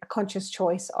a conscious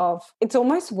choice of, it's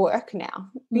almost work now,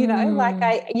 like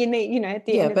at the end of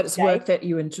the day. But it's work that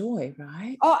you enjoy,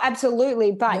 right? Oh,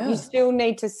 absolutely. But you still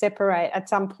need to separate at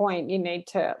some point. You need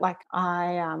to,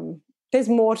 there's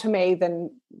more to me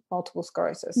than multiple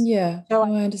sclerosis. Yeah. So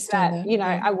I understand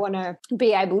that. I want to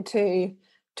be able to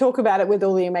talk about it with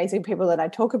all the amazing people that I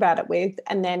talk about it with.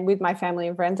 And then with my family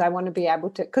and friends, I want to be able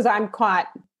to, because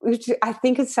which I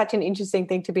think is such an interesting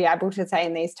thing to be able to say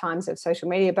in these times of social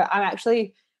media, but I'm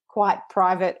actually quite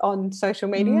private on social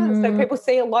media. So people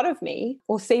see a lot of me,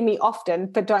 or see me often,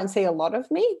 but don't see a lot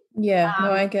of me. Yeah,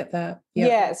 no, I get that. Yep.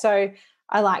 Yeah. So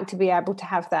I like to be able to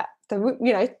have that,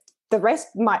 the rest,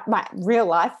 my real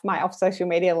life, my off social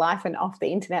media life and off the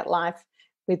internet life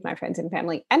with my friends and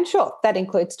family. And sure, that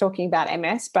includes talking about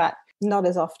MS, but not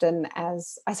as often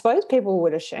as I suppose people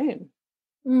would assume.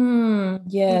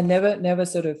 Never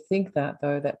sort of think that,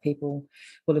 though, that people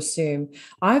will assume.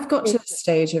 I've got to the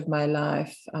stage of my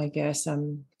life, I guess,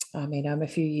 I'm a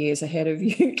few years ahead of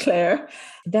you, Claire,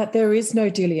 that there is no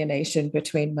delineation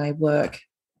between my work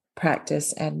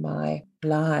practice and my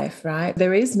life, right?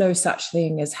 There is no such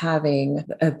thing as having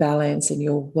a balance in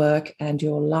your work and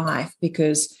your life,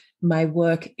 because my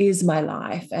work is my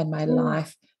life, and my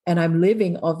life, and I'm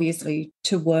living obviously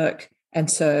to work and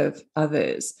serve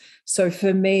others. So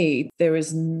for me, there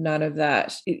is none of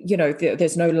that.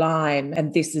 There's no line,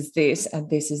 and this is this and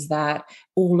this is that.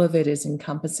 All of it is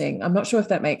encompassing. I'm not sure if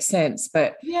that makes sense,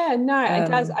 but it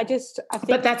does. I think,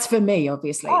 but that's for me,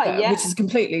 obviously, which is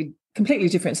completely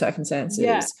different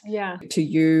circumstances to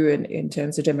you, and in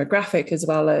terms of demographic, as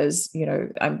well as,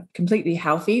 I'm completely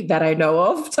healthy that I know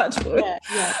of, touch wood.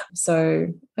 So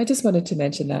I just wanted to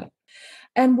mention that.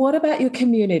 And what about your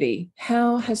community?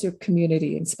 How has your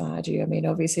community inspired you? I mean,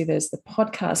 obviously there's the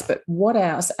podcast, but what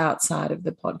else outside of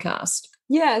the podcast?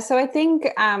 Yeah, so I think,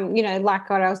 like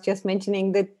what I was just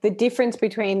mentioning, the difference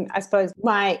between, I suppose,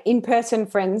 my in-person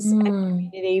friends and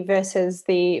community versus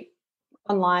the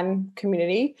online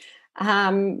community.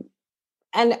 And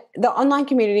the online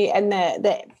community and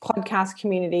the podcast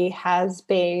community has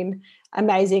been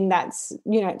amazing. That's,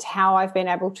 it's how I've been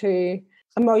able to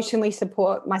emotionally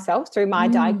support myself through my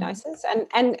diagnosis.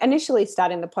 And initially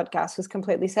starting the podcast was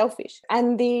completely selfish.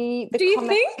 And the do you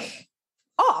think?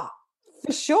 Oh,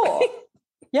 for sure.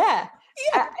 Yeah.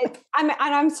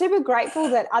 I'm super grateful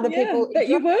that other people that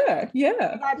you were.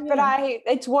 But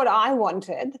it's what I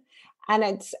wanted. And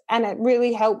it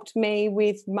really helped me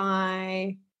with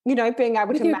my, being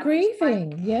able to manage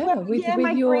grieving,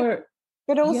 my grief,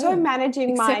 but also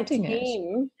managing my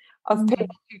team of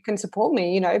people who can support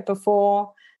me.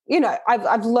 Before,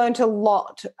 I've learned a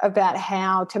lot about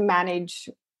how to manage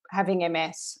having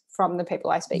MS from the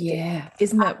people I speak to. Yeah,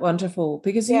 isn't that wonderful?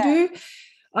 Because you do.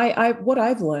 What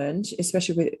I've learned,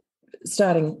 especially with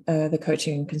starting the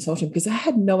coaching and consulting, because I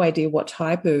had no idea what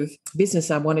type of business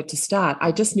I wanted to start.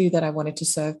 I just knew that I wanted to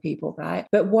serve people, right?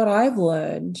 But what I've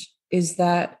learned is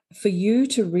that for you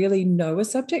to really know a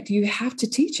subject, you have to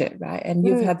teach it, right? And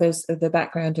you've had the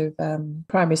background of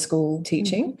primary school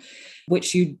teaching,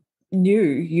 which you knew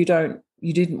you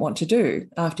didn't want to do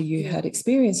after you had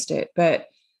experienced it. But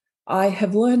I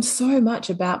have learned so much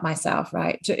about myself,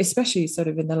 right? Especially sort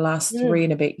of in the last 3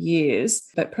 and a bit years,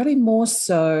 but probably more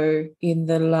so in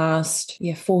the last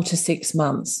 4 to 6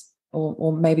 months,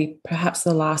 or maybe perhaps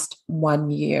the last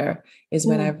 1 year is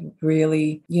when I've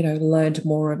really, learned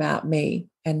more about me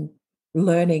and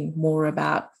learning more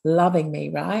about loving me,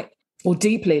 right? Or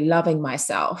deeply loving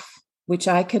myself, which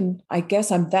I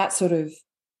guess I'm that sort of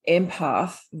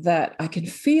empath that I can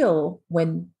feel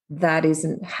when that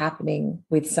isn't happening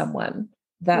with someone.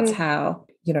 That's how,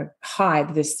 high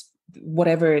this,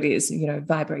 whatever it is,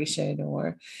 vibration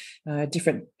or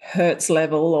different hertz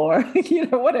level or,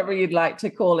 whatever you'd like to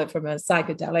call it from a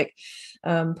psychedelic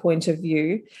point of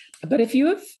view. But if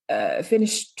you have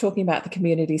finished talking about the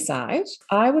community side,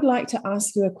 I would like to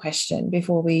ask you a question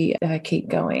before we keep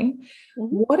going.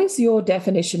 What is your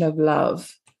definition of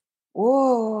love?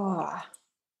 Oh,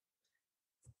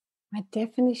 my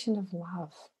definition of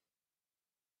love.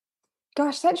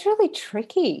 Gosh, that's really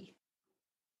tricky.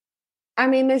 I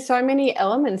mean, there's so many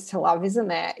elements to love, isn't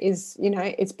there?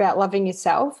 It's about loving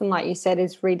yourself. And like you said,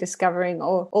 is rediscovering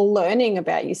or learning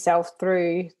about yourself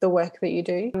through the work that you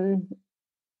do.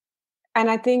 And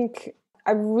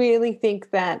I really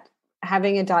think that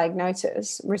having a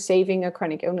diagnosis, receiving a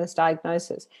chronic illness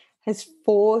diagnosis, has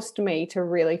forced me to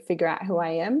really figure out who I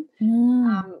am.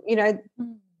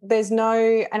 There's no,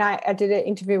 and I did an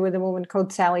interview with a woman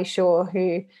called Sally Shaw,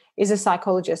 who is a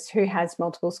psychologist who has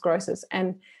multiple sclerosis.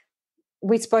 And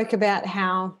we spoke about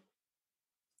how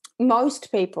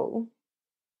most people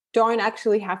don't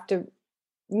actually have to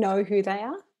know who they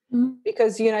are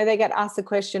because, they get asked the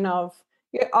question of,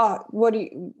 what do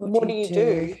you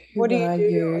do? What do you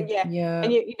do? Yeah.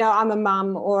 And, I'm a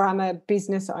mum or I'm a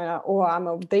business owner or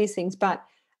I'm these things. But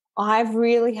I've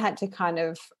really had to kind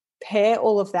of pare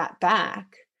all of that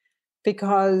back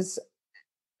because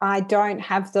I don't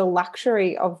have the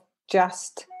luxury of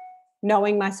just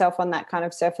knowing myself on that kind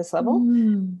of surface level.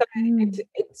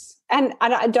 It's and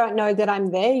I don't know that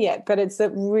I'm there yet, but it's a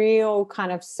real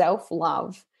kind of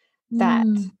self-love that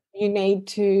you need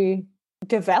to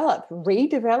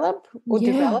redevelop or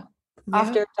develop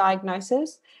after a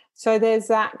diagnosis. So there's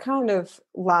that kind of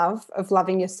love of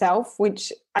loving yourself,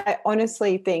 which I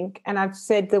honestly think, and I've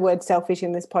said the word selfish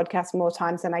in this podcast more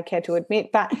times than I care to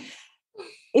admit, but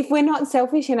if we're not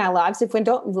selfish in our lives, if we're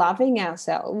not loving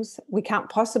ourselves, we can't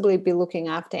possibly be looking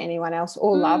after anyone else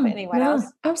or love anyone else.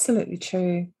 Absolutely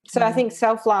true. So I think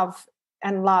self-love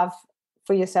and love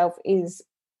for yourself is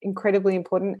incredibly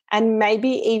important, and maybe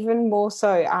even more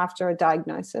so after a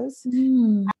diagnosis.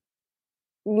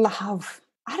 Love.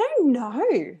 I don't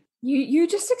know. You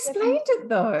just explained it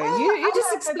though. You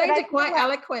just explained it quite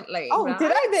eloquently. Oh, right?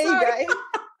 Did I? There you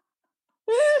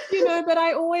go. But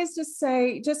I always just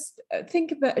say,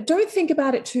 don't think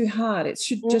about it too hard. It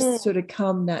should just sort of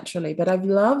come naturally. But I've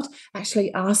loved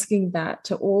actually asking that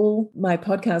to all my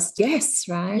podcast guests,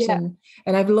 right? Yeah.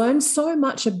 And I've learned so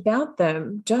much about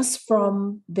them just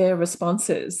from their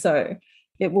responses. So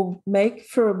it will make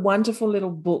for a wonderful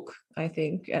little book, I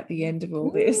think, at the end of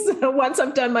all this. Once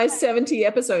I've done my 70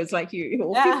 episodes like you,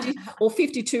 or 50 or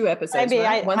 52 episodes. Maybe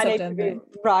right? I need to be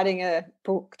writing a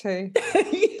book too.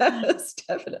 Yes,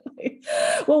 definitely.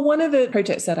 Well, one of the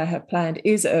projects that I have planned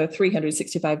is a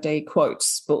 365-day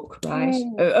quotes book, right?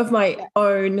 Of my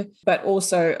own, but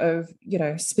also of,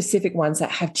 specific ones that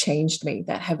have changed me,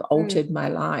 that have altered my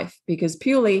life. Because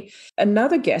purely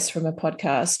another guest from a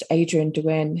podcast, Adrian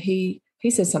Duen, he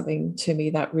says something to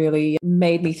me that really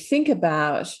made me think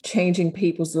about changing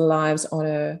people's lives on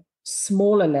a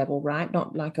smaller level, right?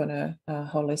 Not like on a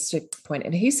holistic point.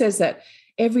 And he says that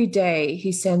every day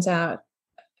he sends out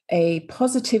a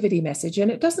positivity message,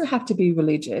 and it doesn't have to be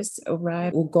religious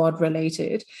or God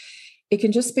related. It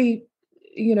can just be,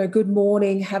 good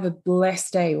morning, have a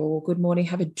blessed day, or good morning,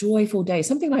 have a joyful day,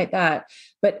 something like that.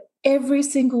 But every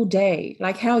single day,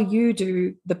 like how you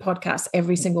do the podcast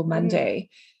every single Monday,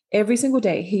 every single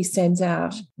day he sends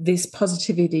out this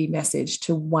positivity message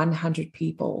to 100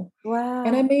 people. Wow.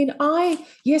 And I mean, I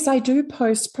do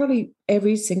post probably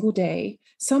every single day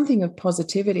something of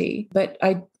positivity, but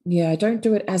I don't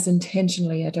do it as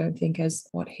intentionally, I don't think, as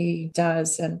what he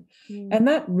does. And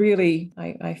that really,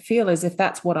 I feel as if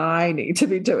that's what I need to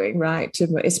be doing, right?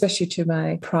 Especially to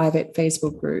my private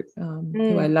Facebook group,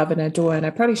 who I love and adore. And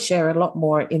I probably share a lot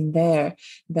more in there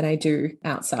than I do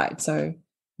outside. So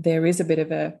there is a bit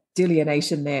of a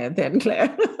delineation there then,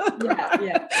 Claire.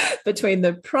 Yeah. Between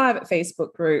the private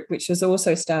Facebook group, which was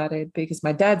also started because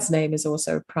my dad's name is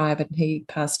also private, and he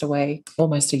passed away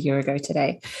almost a year ago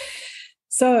today.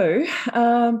 So,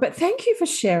 but thank you for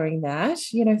sharing that.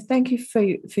 Thank you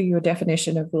for your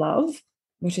definition of love,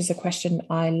 which is a question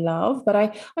I love. But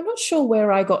I'm not sure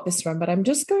where I got this from, but I'm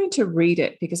just going to read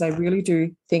it because I really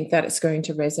do think that it's going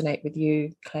to resonate with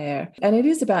you, Claire. And it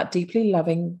is about deeply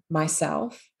loving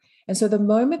myself. And so the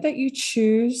moment that you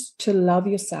choose to love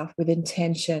yourself with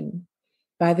intention,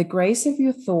 by the grace of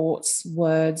your thoughts,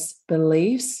 words,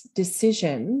 beliefs,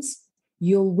 decisions,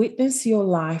 you'll witness your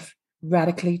life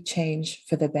radically change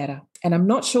for the better. And I'm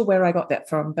not sure where I got that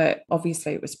from, but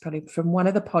obviously it was probably from one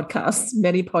of the podcasts,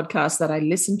 many podcasts that I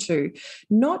listen to,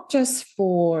 not just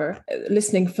for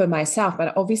listening for myself,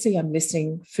 but obviously I'm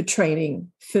listening for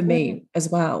training for me as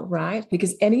well, right?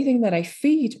 Because anything that I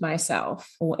feed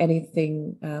myself or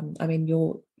anything,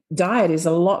 your diet is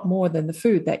a lot more than the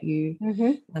food that you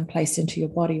place into your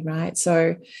body, right?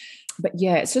 So, but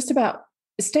yeah, it's just about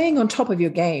staying on top of your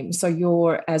game so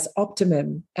you're as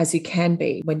optimum as you can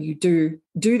be when you do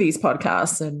these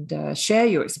podcasts and share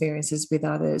your experiences with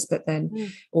others, but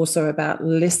then also about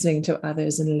listening to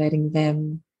others and letting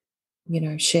them,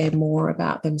 share more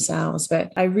about themselves.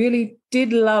 But I really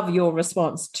did love your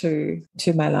response to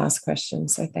my last question,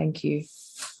 so thank you.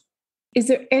 Is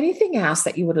there anything else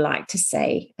that you would like to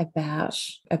say about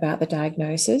the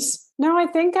diagnosis? No, I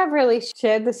think I've really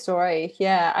shared the story.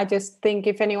 Yeah, I just think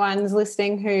if anyone's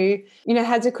listening who,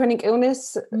 has a chronic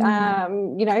illness,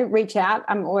 reach out.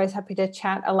 I'm always happy to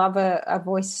chat. I love a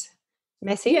voice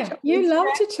message. Yeah, you love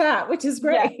to chat, which is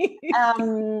great. Yeah.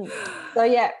 So,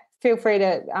 yeah, feel free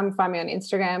to find me on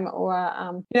Instagram or,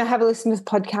 have a listen to the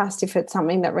podcast if it's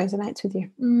something that resonates with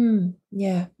you.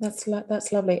 Yeah, that's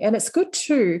lovely. And it's good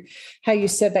too how you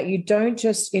said that you don't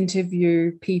just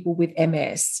interview people with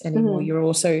MS anymore. You're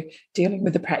also dealing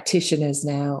with the practitioners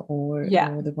now or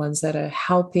the ones that are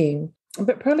helping,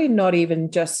 but probably not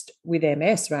even just with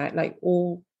MS, right? Like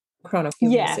all chronic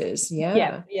illnesses.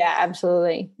 Yeah,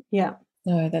 absolutely. Yeah.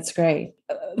 No, that's great.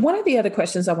 One of the other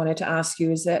questions I wanted to ask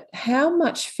you is that how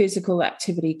much physical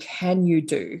activity can you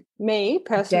do? Me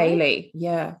personally? Daily.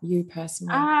 Yeah, you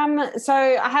personally. So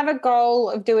I have a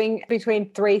goal of doing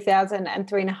between 3,000 and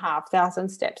 3,500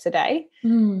 steps a day.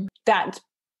 That's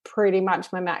pretty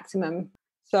much my maximum.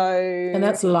 And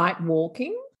that's light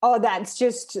walking? Oh, that's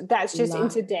just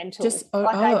incidental.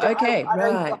 Okay,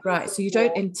 right. So you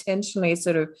don't intentionally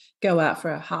sort of go out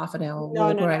for a half an hour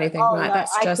walk or anything, right? No,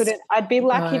 that's just. Couldn't. I'd be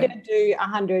lucky to do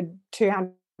 100,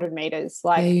 200 meters.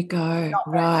 There you go.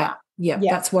 Right. Yeah,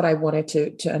 that's what I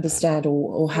wanted to understand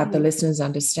or have the listeners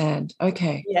understand.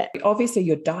 Okay. Yeah. Obviously,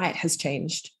 your diet has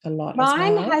changed a lot.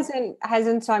 Mine as well.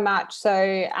 hasn't so much.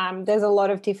 So there's a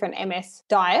lot of different MS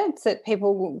diets that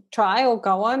people will try or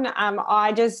go on. I've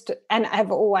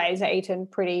always eaten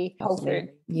pretty whole food.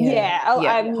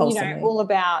 I'm all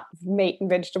about meat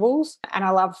and vegetables, and I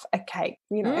love a cake.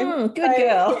 Good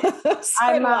girl. So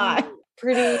I'm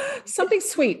pretty something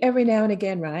sweet every now and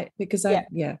again, right? Because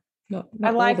Not I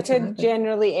like all the time, to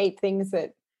generally eat things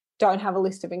that don't have a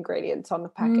list of ingredients on the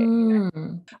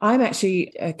packet. I'm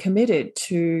actually committed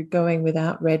to going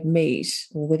without red meat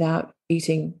or without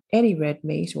eating any red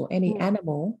meat or any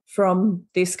animal from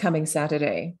this coming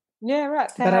Saturday. Yeah, right.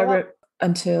 But I'm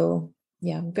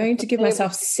going to give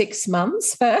myself 6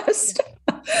 months first.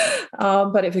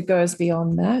 But if it goes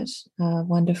beyond that,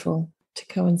 wonderful. To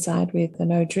coincide with the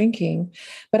no drinking.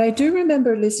 But I do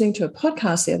remember listening to a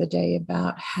podcast the other day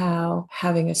about how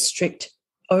having a strict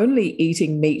only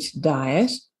eating meat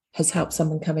diet has helped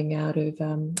someone coming out of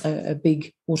a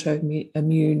big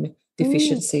autoimmune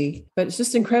deficiency. But it's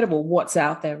just incredible what's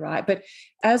out there, right? But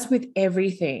as with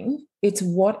everything, it's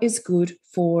what is good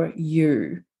for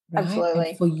you. Right? Absolutely.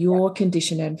 And for your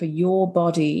condition and for your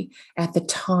body at the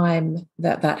time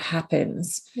that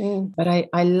happens. But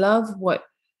I love what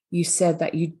you said,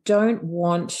 that you don't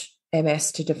want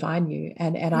MS to define you.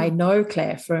 And I know,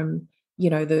 Claire, from,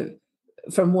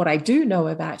 from what I do know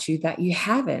about you, that you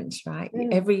haven't, right?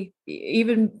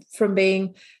 Even from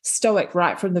being stoic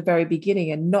right from the very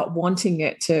beginning and not wanting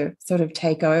it to sort of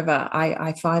take over,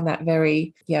 I find that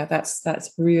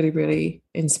that's really, really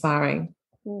inspiring.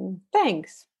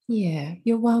 Thanks. Yeah,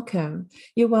 you're welcome.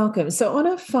 You're welcome. So on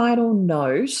a final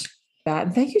note,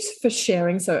 and thank you for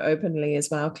sharing so openly as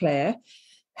well, Claire,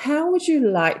 how would you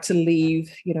like to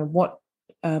leave, what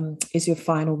is your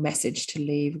final message to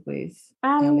leave with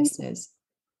our listeners?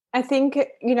 I think,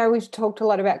 we've talked a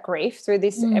lot about grief through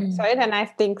this episode, and I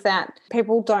think that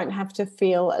people don't have to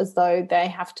feel as though they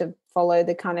have to follow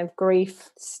the kind of grief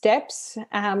steps.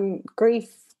 Grief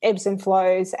ebbs and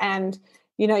flows, and,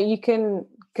 you can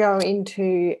go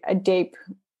into a deep,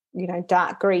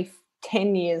 dark grief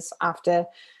 10 years after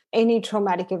any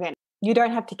traumatic event. You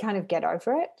don't have to kind of get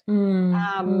over it.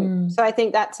 So I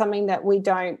think that's something that we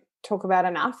don't talk about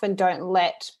enough and don't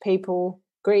let people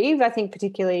grieve. I think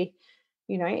particularly,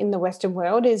 in the Western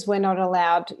world is we're not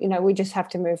allowed, we just have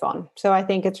to move on. So I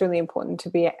think it's really important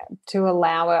to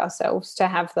allow ourselves to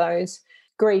have those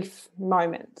grief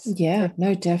moments. Yeah,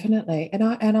 no, definitely. And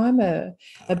I'm a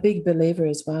big believer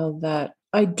as well that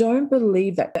I don't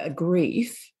believe that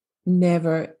grief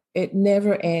never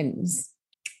ends.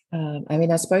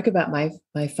 I spoke about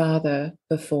my father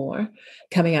before,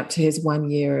 coming up to his 1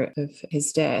 year of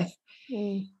his death.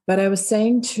 But I was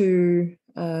saying to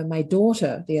my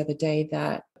daughter the other day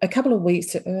that a couple of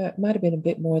weeks, it might have been a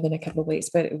bit more than a couple of weeks,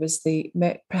 but it was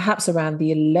perhaps around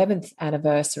the 11th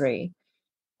anniversary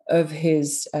of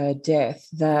his death,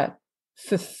 that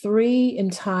for 3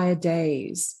 entire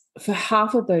days, for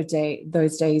half of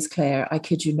those days, Claire, I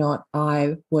kid you not,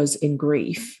 I was in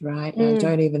grief, right? And I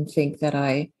don't even think that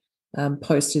I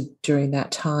posted during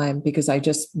that time because I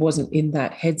just wasn't in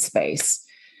that headspace.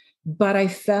 But I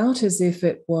felt as if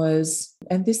it was,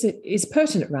 and this is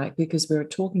pertinent, right? Because we were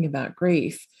talking about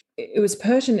grief. It was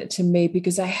pertinent to me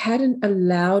because I hadn't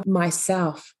allowed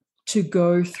myself to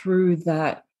go through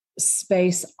that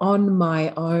space on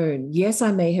my own. Yes,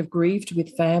 I may have grieved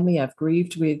with family. I've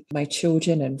grieved with my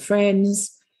children and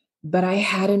friends, but I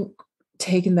hadn't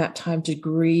taken that time to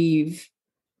grieve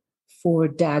for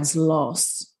Dad's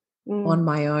loss on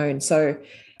my own.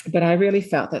 But I really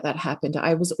felt that happened.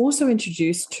 I was also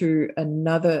introduced to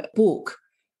another book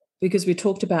because we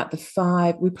talked about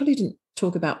we probably didn't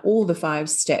talk about all the 5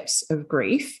 steps of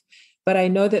grief, but I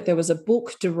know that there was a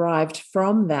book derived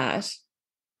from that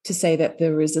to say that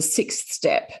there is a 6th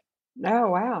step. Oh,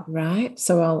 wow. Right.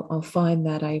 So I'll find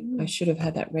that. I should have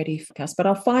had that ready for us, but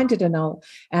I'll find it and I'll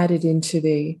add it into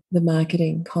the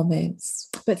marketing comments.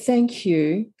 But thank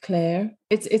you, Claire.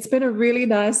 It's been a really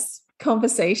nice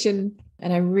conversation,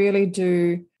 and I really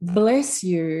do bless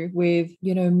you with,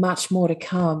 much more to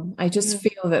come. I just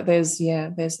feel that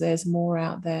there's more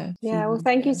out there. Yeah. Well,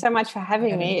 thank you so much for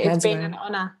having me. It's been an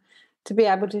honor to be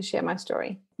able to share my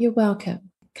story. You're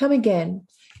welcome. Come again.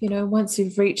 Once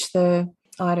you've reached the,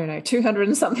 I don't know, 200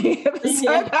 and something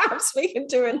episode, perhaps we can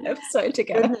do an episode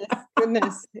together.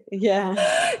 Goodness.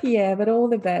 Yeah. Yeah, but all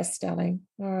the best, darling.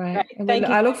 All right. And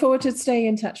I look forward to staying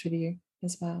in touch with you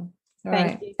as well. All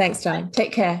right. Thanks, darling.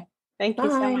 Take care. Thank you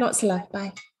so much. Lots of love.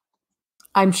 Bye.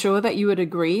 I'm sure that you would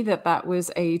agree that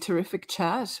was a terrific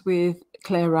chat with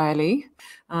Clare Reilly.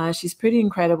 She's pretty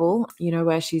incredible,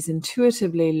 where she's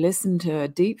intuitively listened to her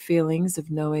deep feelings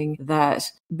of knowing that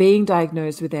being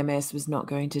diagnosed with MS was not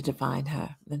going to define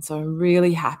her. And so I'm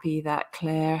really happy that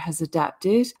Clare has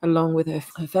adapted along with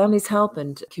her family's help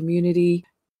and community,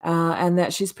 and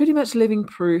that she's pretty much living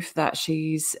proof that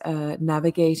she's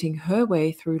navigating her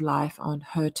way through life on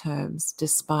her terms,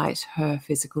 despite her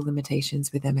physical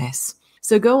limitations with MS.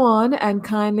 So go on and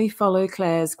kindly follow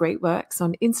Clare's great works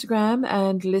on Instagram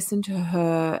and listen to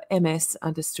her MS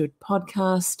Understood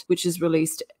podcast, which is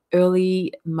released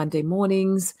early Monday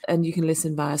mornings, and you can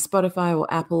listen via Spotify or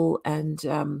Apple and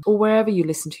or wherever you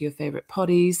listen to your favorite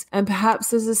poddies. And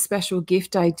perhaps as a special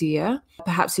gift idea,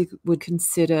 perhaps you would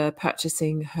consider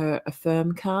purchasing her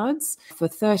Affirm cards for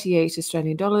 $38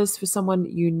 Australian for someone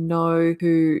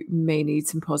who may need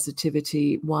some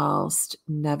positivity whilst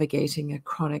navigating a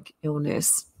chronic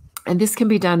illness. And this can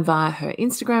be done via her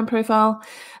Instagram profile,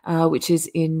 which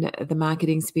is in the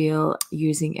marketing spiel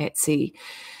using Etsy.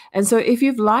 And so if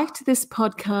you've liked this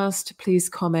podcast, please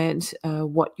comment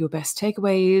what your best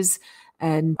takeaway is.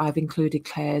 And I've included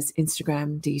Clare's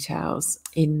Instagram details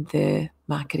in the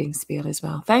marketing spiel as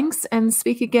well. Thanks, and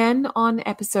speak again on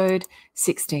episode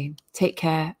 16. Take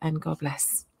care and God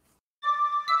bless.